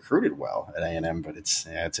say he recruited well at A&M, but it's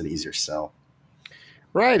an easier sell.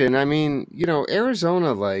 Right, and I mean,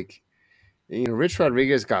 Arizona, like, Rich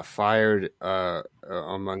Rodriguez got fired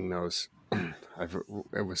among those.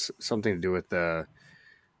 it was something to do with the,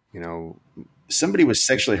 you know, Somebody was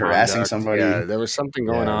sexually harassing conduct. Yeah, somebody. there was something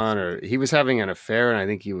going Yeah. on, or he was having an affair, and I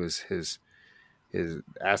think he was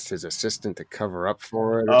asked his assistant to cover up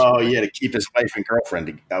for it or Oh, something. yeah, to keep his wife and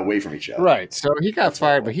girlfriend away from each other. Right. So he got That's fired,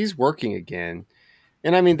 horrible. but he's working again.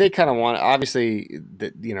 And I mean, they kind of want, obviously,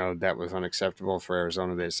 that, that was unacceptable for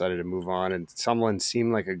Arizona. They decided to move on, and someone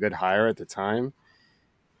seemed like a good hire at the time.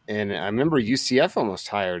 And I remember UCF almost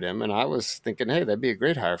hired him, and I was thinking, hey, that'd be a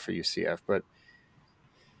great hire for UCF. But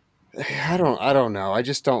I don't know. I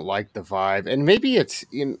just don't like the vibe. And maybe it's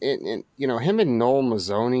him and Noel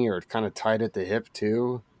Mazzoni are kind of tied at the hip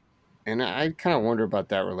too. And I kind of wonder about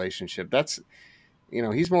that relationship. That's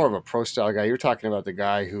he's more of a pro style guy. You're talking about the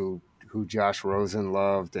guy who Josh Rosen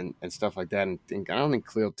loved and stuff like that. And I don't think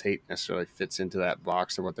Khalil Tate necessarily fits into that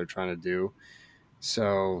box of what they're trying to do.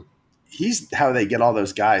 So He's how they get all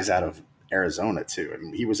those guys out of Arizona too. I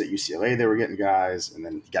mean, he was at UCLA; they were getting guys, and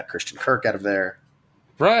then he got Christian Kirk out of there.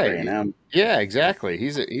 right, A&M. yeah, exactly.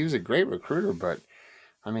 He was a great recruiter, but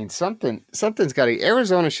I mean something's got to.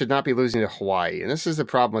 Arizona should not be losing to Hawaii, and this is the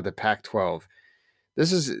problem with the Pac-12.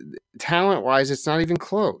 This is talent wise, it's not even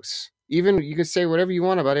close. Even you could say whatever you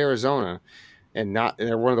want about Arizona, and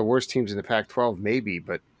they're one of the worst teams in the Pac-12, maybe.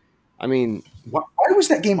 But I mean, Why was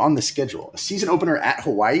that game on the schedule? A season opener at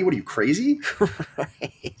Hawaii? What are you, crazy?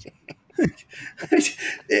 right,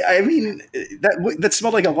 I mean, that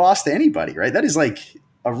smelled like a loss to anybody, right? That is like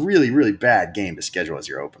a really, really bad game to schedule as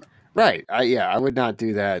your opener. right. I would not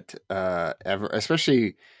do that ever.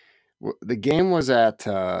 Especially the game was at.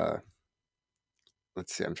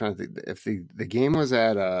 Let's see. I'm trying to think. If the game was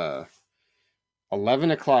at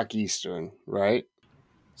 11 o'clock Eastern, right?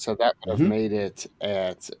 So that would have Mm-hmm. made it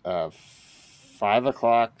at 5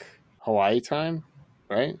 o'clock Hawaii time,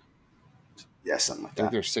 right? Yeah, something like I think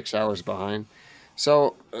that. they're 6 hours behind.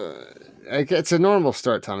 So it's a normal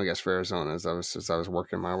start time, I guess, for Arizona. As I was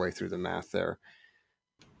working my way through the math there.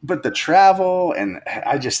 But the travel and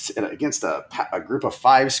I just against a group of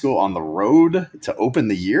 5 school on the road to open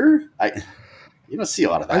the year, you don't see a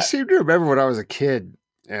lot of I that. seem to remember when I was a kid,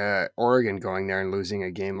 Oregon going there and losing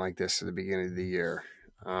a game like this at the beginning of the year.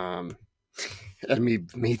 And me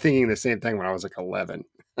thinking the same thing when I was like 11.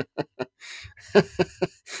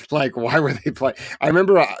 Like, why were they playing? I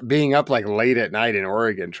remember being up like late at night in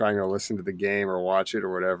Oregon trying to listen to the game or watch it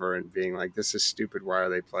or whatever and being like, this is stupid. Why are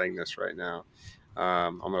they playing this right now?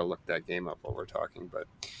 I'm going to look that game up while we're talking. But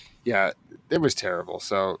yeah, it was terrible.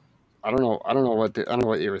 So I don't know. I don't know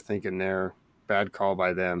what you were thinking there. Bad call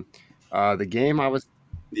by them. The game I was.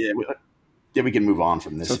 Yeah, we can move on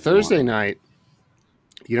from this So if you want. Thursday night,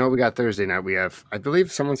 we got Thursday night. We have, I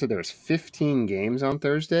believe someone said there was 15 games on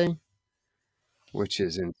Thursday, which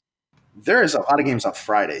is in. There is a lot of games on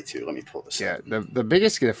Friday too. Let me pull this Yeah, up.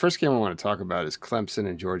 the first game I want to talk about is Clemson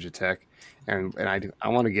and Georgia Tech, and I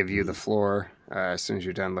want to give you the floor as soon as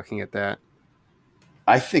you're done looking at that.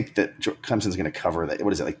 I think that Clemson's going to cover that.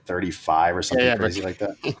 What is it, like 35 or something crazy like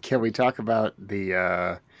that? Can we talk about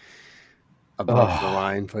the above the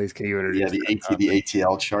line, please? Can you Yeah, introduce the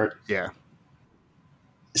ATL chart. Yeah.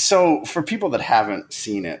 So for people that haven't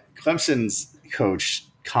seen it, Clemson's coach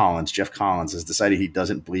Jeff Collins, has decided he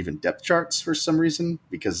doesn't believe in depth charts for some reason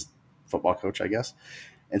because football coach, I guess.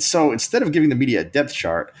 And so instead of giving the media a depth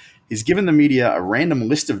chart, he's given the media a random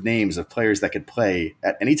list of names of players that could play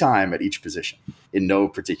at any time at each position in no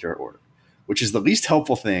particular order, which is the least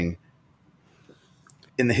helpful thing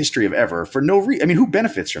in the history of ever for no reason. I mean, who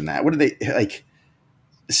benefits from that? What do they like?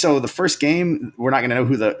 So the first game, we're not going to know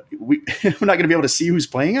we're not going to be able to see who's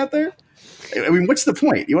playing out there. I mean, what's the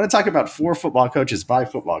point? You want to talk about 4 football coaches by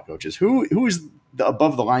football coaches? Who is the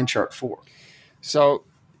above the line chart for? So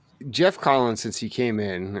Jeff Collins, since he came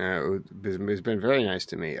in, has been very nice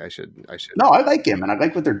to me. I should. No, I like him, and I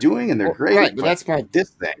like what they're doing, and they're great. Right, but that's my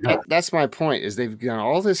this thing. That's my point. Is they've done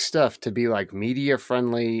all this stuff to be like media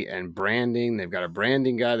friendly and branding. They've got a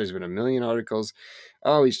branding guy. There's been a million articles.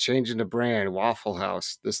 Oh, he's changing the brand, Waffle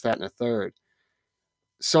House, this, that, and a third.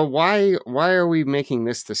 So why are we making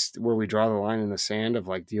this where we draw the line in the sand of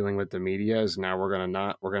like dealing with the media? Is now we're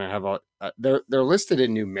gonna have they're listed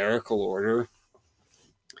in numerical order,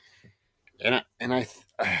 and and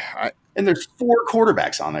there's 4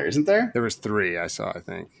 quarterbacks on there, isn't there? There was 3 I saw. I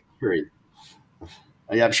think. Great.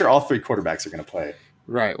 Yeah, I'm sure all 3 quarterbacks are going to play.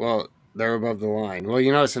 Right. Well, they're above the line. Well,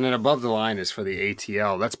 and then above the line is for the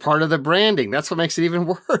ATL. That's part of the branding. That's what makes it even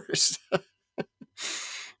worse.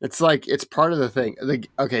 It's like it's part of the thing.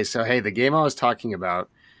 Okay, so hey, the game I was talking about,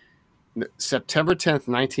 September 10th,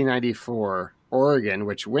 1994, Oregon,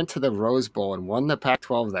 which went to the Rose Bowl and won the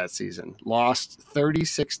Pac-12 that season, lost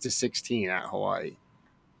 36-16 at Hawaii.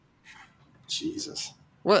 Jesus.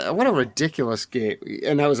 What a ridiculous game!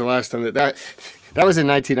 And that was the last time that was in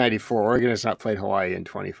 1994. Oregon has not played Hawaii in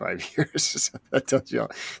 25 years. So that tells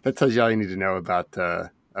you all you need to know about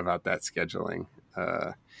that scheduling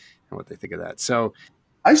and what they think of that. So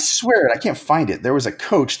I swear I can't find it. There was a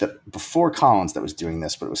coach that before Collins that was doing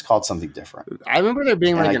this, but it was called something different. I remember there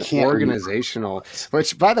being And I like an can't organizational,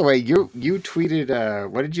 which by the way, you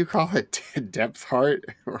tweeted what did you call it? Depth heart.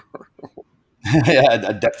 Yeah,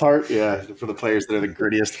 a depth heart. Yeah, for the players that are the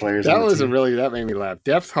grittiest players. That on the was team. that made me laugh.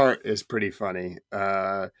 Depth heart is pretty funny.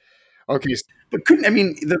 Okay. But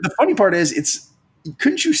the funny part is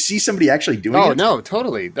couldn't you see somebody actually doing Oh it? no,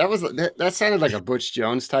 totally. That sounded like a Butch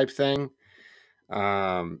Jones type thing.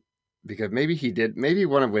 Because maybe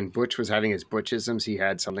when Butch was having his Butchisms, he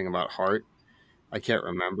had something about heart. I can't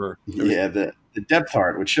remember. Yeah, the depth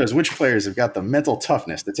heart, which shows which players have got the mental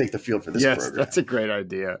toughness to take the field for this yes, program. That's a great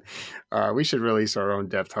idea. We should release our own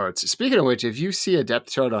depth hearts. Speaking of which, if you see a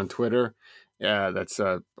depth chart on Twitter, that's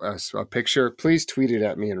a picture, please tweet it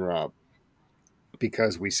at me and Rob,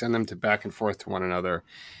 because we send them back and forth to one another.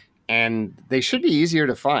 And they should be easier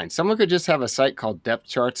to find. Someone could just have a site called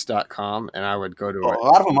depthcharts.com, and I would go to it. A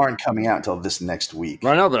lot of them aren't coming out until this next week.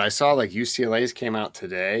 I know, but I saw like UCLA's came out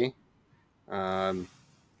today.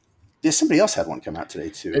 Somebody else had one come out today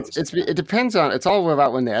too. It depends on. It's all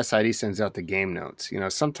about when the SID sends out the game notes.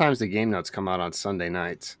 Sometimes the game notes come out on Sunday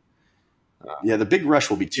nights. Yeah, the big rush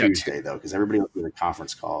will be Tuesday though, because everybody will do the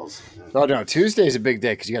conference calls. Oh no, Tuesday is a big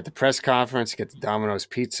day because you got the press conference, you get the Domino's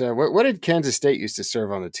Pizza. What did Kansas State used to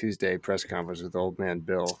serve on the Tuesday press conference with Old Man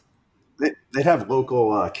Bill? They'd have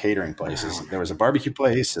local catering places. There was a barbecue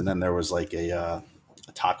place, and then there was like a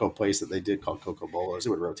taco place that they did called Coco Bolos. It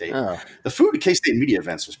would rotate. Oh. The food at K-State media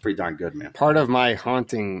events was pretty darn good, man. Part of my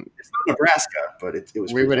haunting. It's not Nebraska, but it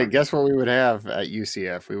was. We would guess what we would have at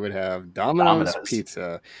UCF. We would have Domino's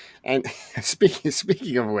Pizza. And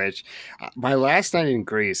speaking of which, my last night in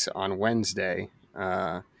Greece on Wednesday,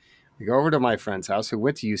 we go over to my friend's house who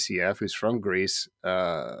went to UCF, who's from Greece,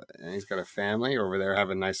 and he's got a family over there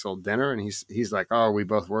having a nice little dinner. And he's like, "Oh, we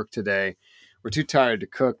both work today. We're too tired to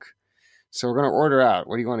cook. So we're going to order out.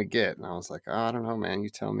 What do you want to get?" And I was like, "Oh, I don't know, man. You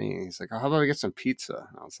tell me." And he's like, "Oh, how about we get some pizza?"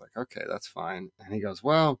 And I was like, "Okay, that's fine." And he goes,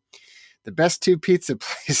 "Well, the best two pizza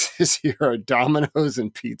places here are Domino's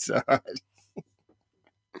and Pizza Hut."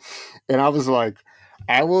 And I was like,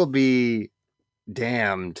 I will be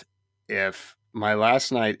damned if my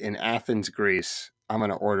last night in Athens, Greece, I'm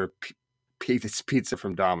going to order pizza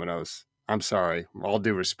from Domino's. I'm sorry. All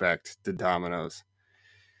due respect to Domino's.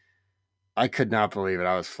 I could not believe it.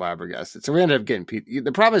 I was flabbergasted. So we ended up getting pizza.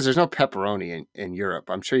 The problem is there's no pepperoni in Europe.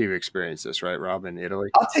 I'm sure you've experienced this, right, Rob, in Italy?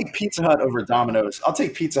 I'll take Pizza Hut over Domino's.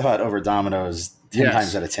 10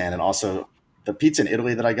 times out of 10. And also the pizza in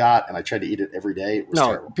Italy that I got, and I tried to eat it every day. It was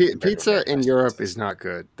terrible. Pizza in Europe is not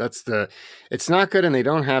good. It's not good, and they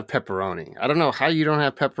don't have pepperoni. I don't know how you don't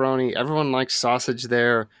have pepperoni. Everyone likes sausage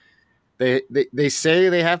there. They say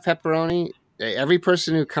they have pepperoni. Every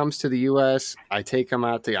person who comes to the U.S., I take them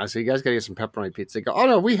out I say, "You guys got to get some pepperoni pizza." They go, "Oh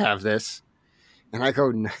no, we have this," and I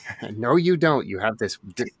go, "No, you don't. You have this."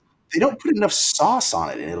 They don't put enough sauce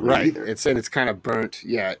on it in Italy either. It's kind of burnt.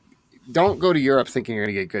 Yeah, don't go to Europe thinking you're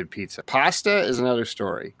going to get good pizza. Pasta is another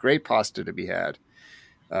story. Great pasta to be had.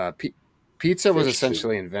 Pizza was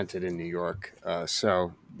essentially invented in New York,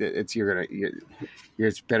 so it's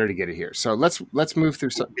better to get it here. So let's move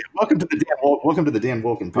through. Welcome to the Dan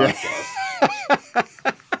Wolken podcast.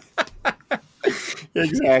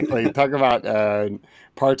 Exactly. Talk about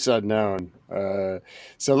parts unknown.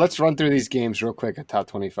 So let's run through these games real quick. Top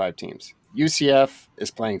 25 teams. UCF is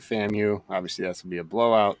playing FAMU. Obviously, that's going to be a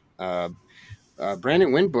blowout.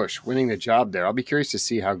 Brandon Windbush winning the job there. I'll be curious to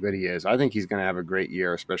see how good he is. I think he's going to have a great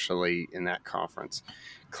year, especially in that conference.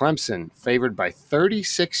 Clemson favored by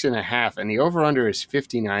 36.5, and the over-under is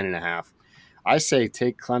 59.5. I say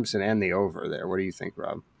take Clemson and the over there. What do you think,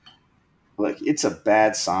 Rob? Look, it's a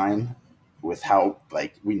bad sign with how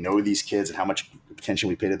we know these kids and how much attention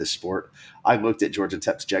we pay to this sport. I looked at Georgia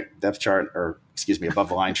Tech's depth chart, above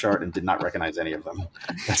the line chart, and did not recognize any of them.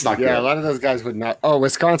 That's not good. Yeah, a lot of those guys would not. Oh,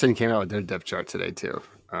 Wisconsin came out with their depth chart today too.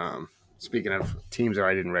 Speaking of teams where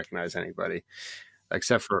I didn't recognize anybody,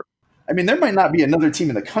 except for. I mean, there might not be another team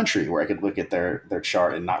in the country where I could look at their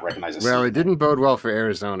chart and not recognize a Well, it didn't bode well for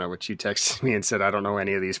Arizona, which you texted me and said, "I don't know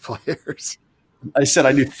any of these players." I said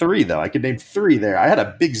I knew 3, though. I could name 3 there. I had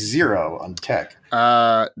a big 0 on Tech.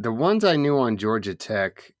 The ones I knew on Georgia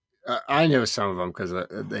Tech, I know some of them because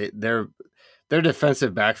their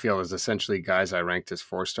defensive backfield is essentially guys I ranked as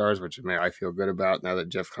 4 stars, which I feel good about now that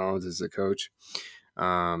Jeff Collins is the coach.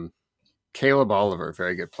 Caleb Oliver,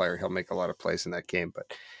 very good player. He'll make a lot of plays in that game.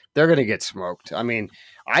 But they're going to get smoked. I mean,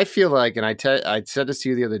 I feel like, and I said this to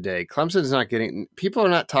you the other day, Clemson's not getting. People are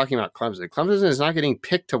not talking about Clemson. Clemson is not getting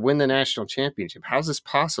picked to win the national championship. How's this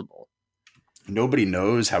possible? Nobody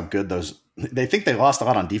knows how good those. They think they lost a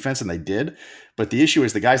lot on defense, and they did. But the issue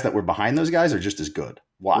is the guys that were behind those guys are just as good.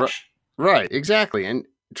 Watch. Right, exactly. And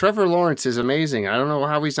Trevor Lawrence is amazing. I don't know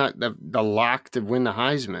how he's not the lock to win the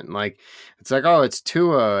Heisman. Like, it's like, oh, it's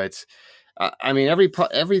Tua. It's, I mean,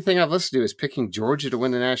 everything I've listened to is picking Georgia to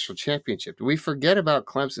win the national championship. We forget about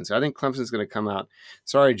Clemson. So I think Clemson's going to come out.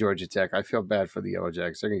 Sorry, Georgia Tech. I feel bad for the Yellow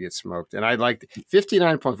Jackets. They're going to get smoked. And I'd like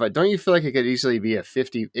 59.5. Don't you feel like it could easily be a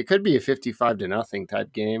 50? It could be a 55-0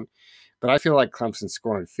 type game. But I feel like Clemson's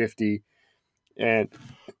scoring 50. And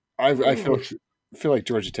I feel like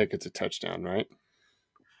Georgia Tech gets a touchdown, right?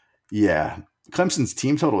 Yeah. Clemson's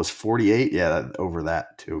team total is 48. Yeah, over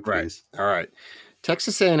that too, please. Right. All right.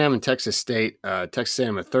 Texas A&M and Texas State. Texas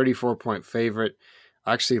A&M a 34-point favorite.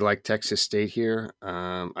 I actually like Texas State here.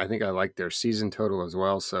 I think I like their season total as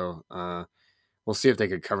well. So we'll see if they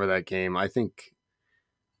could cover that game. I think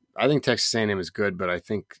Texas A&M is good, but I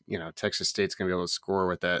think Texas State's going to be able to score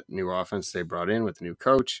with that new offense they brought in with the new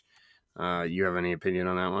coach. You have any opinion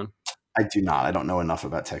on that one? I do not. I don't know enough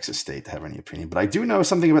about Texas State to have any opinion, but I do know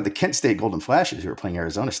something about the Kent State Golden Flashes who are playing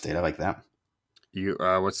Arizona State. I like that.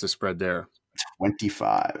 What's the spread there?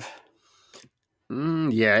 25.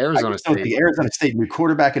 Yeah, Arizona State. The Arizona State new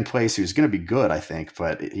quarterback in place who's going to be good, I think,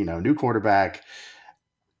 but new quarterback.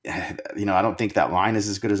 I don't think that line is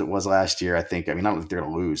as good as it was last year. I don't think they're going to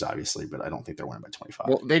lose, obviously, but I don't think they're winning by 25.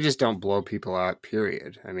 Well, they just don't blow people out,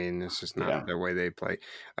 period. I mean, it's just not the way they play.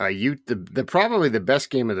 The probably the best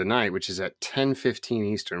game of the night, which is at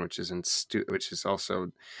 10:15 Eastern, which is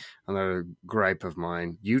also another gripe of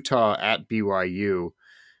mine. Utah at BYU.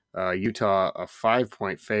 Utah, a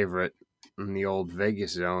 5-point favorite in the old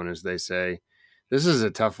Vegas zone, as they say. This is a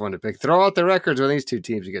tough one to pick. Throw out the records when these two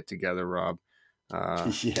teams get together, Rob.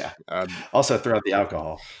 Also throw out the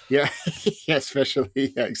alcohol. Yeah, yeah, especially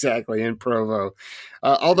exactly in Provo.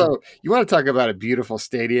 Although you want to talk about a beautiful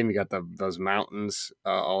stadium, you got those mountains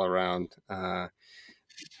all around. I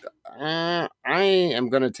am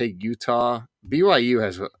going to take Utah. BYU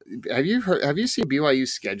has. Have you seen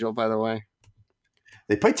BYU's schedule, by the way?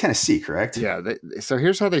 They play Tennessee, correct? Yeah. So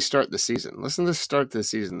here's how they start the season. Listen to the start of the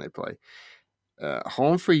season they play.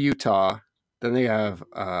 Home for Utah. Then they have.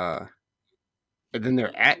 And then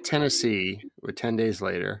they're at Tennessee with 10 days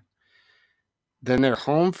later. Then they're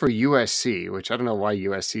home for USC, which I don't know why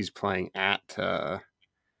USC is playing at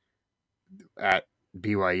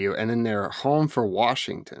BYU. And then they're home for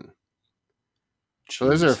Washington. Jeez. So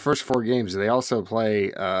those are their first 4 games. They also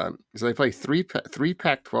play so they play three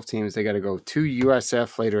Pac-12 teams. They got to go to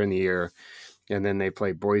USF later in the year. And then they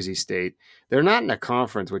play Boise State. They're not in a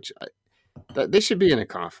conference, which they should be in a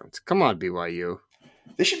conference. Come on, BYU.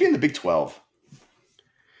 They should be in the Big 12.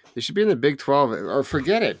 They should be in the Big 12, or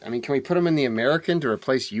forget it. I mean, can we put them in the American to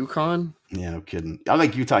replace UConn? Yeah, no kidding. I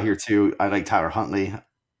like Utah here, too. I like Tyler Huntley.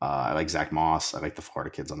 I like Zach Moss. I like the Florida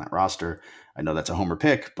kids on that roster. I know that's a homer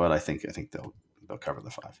pick, but I think they'll cover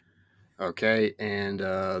the 5. Okay, and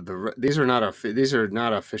these are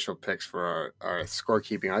not official picks for our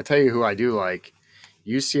scorekeeping. I'll tell you who I do like.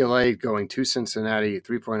 UCLA going to Cincinnati,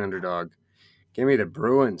 3-point underdog. Give me the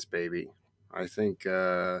Bruins, baby. I think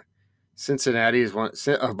Cincinnati is one.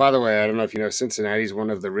 By the way, I don't know if you know, Cincinnati is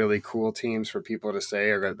one of the really cool teams for people to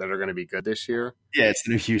say that are going to be good this year. Yeah, it's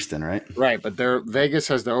the new Houston, right? Right, but Vegas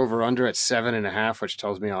has the over/under at 7.5, which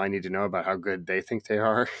tells me all I need to know about how good they think they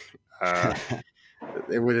are.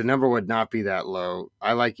 The number would not be that low.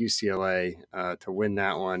 I like UCLA to win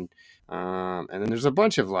that one, and then there's a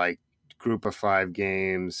bunch of like group of 5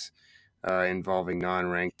 games involving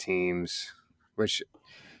non-ranked teams, which.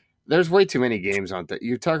 There's way too many games on that.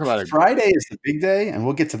 You talk about Friday is the big day, and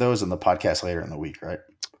we'll get to those on the podcast later in the week, right?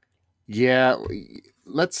 Yeah,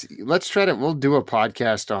 let's try to. We'll do a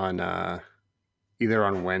podcast on either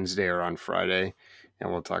on Wednesday or on Friday,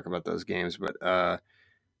 and we'll talk about those games. But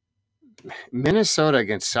Minnesota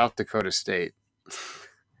against South Dakota State.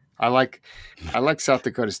 I like South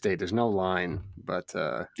Dakota State. There's no line, but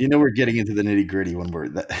we're getting into the nitty gritty when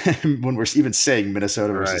we're even saying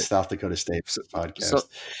Minnesota versus South Dakota State podcast.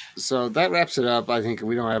 So that wraps it up. I think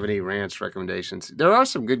we don't have any rants recommendations. There are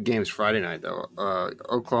some good games Friday night though.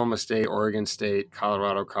 Oklahoma State, Oregon State,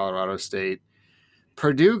 Colorado State.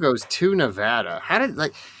 Purdue goes to Nevada.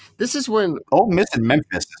 This is when Ole Miss and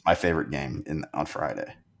Memphis is my favorite game on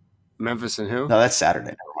Friday. Memphis and who? No, that's Saturday.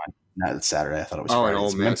 Never mind. No, it's Saturday. I thought it was Friday. Ole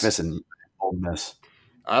Miss. Memphis and Ole Miss.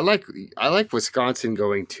 I like Wisconsin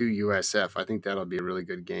going to USF. I think that'll be a really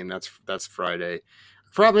good game. That's Friday.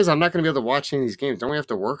 Problem is, I'm not going to be able to watch any of these games. Don't we have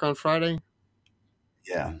to work on Friday?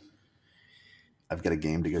 Yeah, I've got a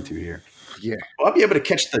game to go to here. Yeah. Well, I'll be able to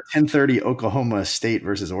catch the 10:30 Oklahoma State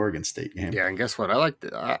versus Oregon State game. Yeah, and guess what?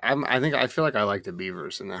 I feel like I like the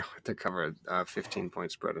Beavers and to cover a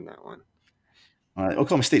 15-point spread in that one.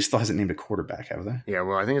 Oklahoma State still hasn't named a quarterback, have they? Yeah,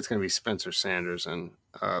 well, I think it's going to be Spencer Sanders, and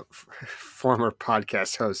former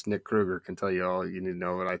podcast host Nick Kruger can tell you all you need to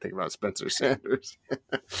know what I think about Spencer Sanders.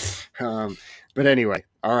 But anyway,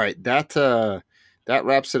 all right, that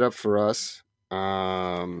wraps it up for us.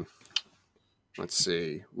 Let's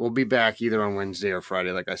see. We'll be back either on Wednesday or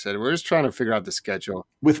Friday, like I said. We're just trying to figure out the schedule.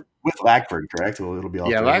 With Lackford, correct? Well, it'll be all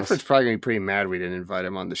Lackford's probably going to be pretty mad we didn't invite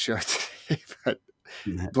him on the show today, but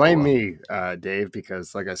blame me, Dave,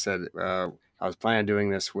 because like I said, I was planning on doing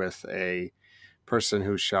this with a person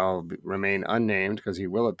who shall remain unnamed because he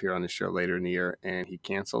will appear on the show later in the year, and he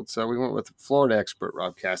canceled. So we went with Florida expert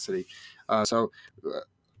Rob Cassidy.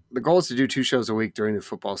 The goal is to do 2 shows a week during the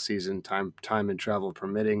football season, time and travel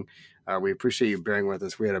permitting. We appreciate you bearing with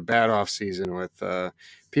us. We had a bad off season with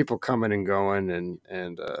people coming and going,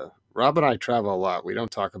 and Rob and I travel a lot. We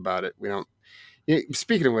don't talk about it. We don't.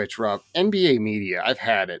 Speaking of which, Rob, NBA media, I've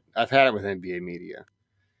had it with NBA media.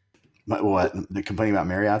 What? They're complaining about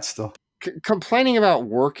Marriott still? Complaining about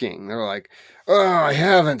working. They're like, oh, I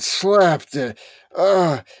haven't slept.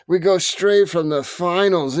 We go straight from the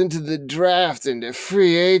finals into the draft into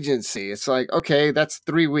free agency. It's like, okay, that's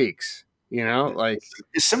 3 weeks. You know, like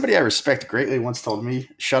somebody I respect greatly once told me,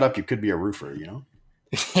 "Shut up, you could be a roofer." You know.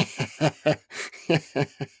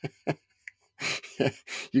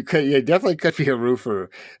 You definitely could be a roofer.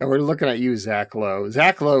 And we're looking at you, Zach Lowe.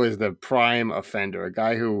 Zach Lowe is the prime offender, a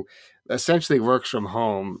guy who essentially works from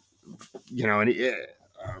home, you know, and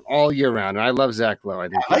all year round. And I love Zach Lowe. I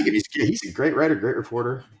like him. He's a great writer, great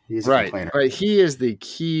reporter. He's a complainer. But he is the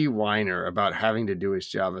key whiner about having to do his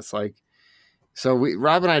job. It's like, so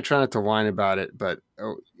Rob and I try not to whine about it, but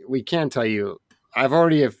we can tell you, I've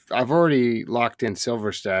already locked in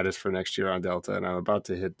silver status for next year on Delta, and I'm about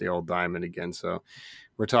to hit the old diamond again. So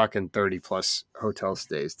we're talking 30 plus hotel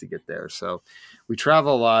stays to get there. So we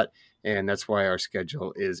travel a lot, and that's why our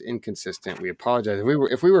schedule is inconsistent. We apologize.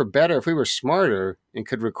 If we were better, if we were smarter and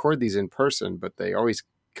could record these in person, but they always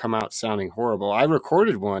come out sounding horrible. I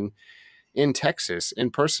recorded one in Texas in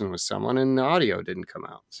person with someone, and the audio didn't come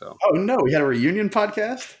out. So no, we had a reunion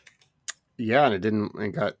podcast. Yeah, and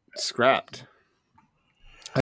it got scrapped.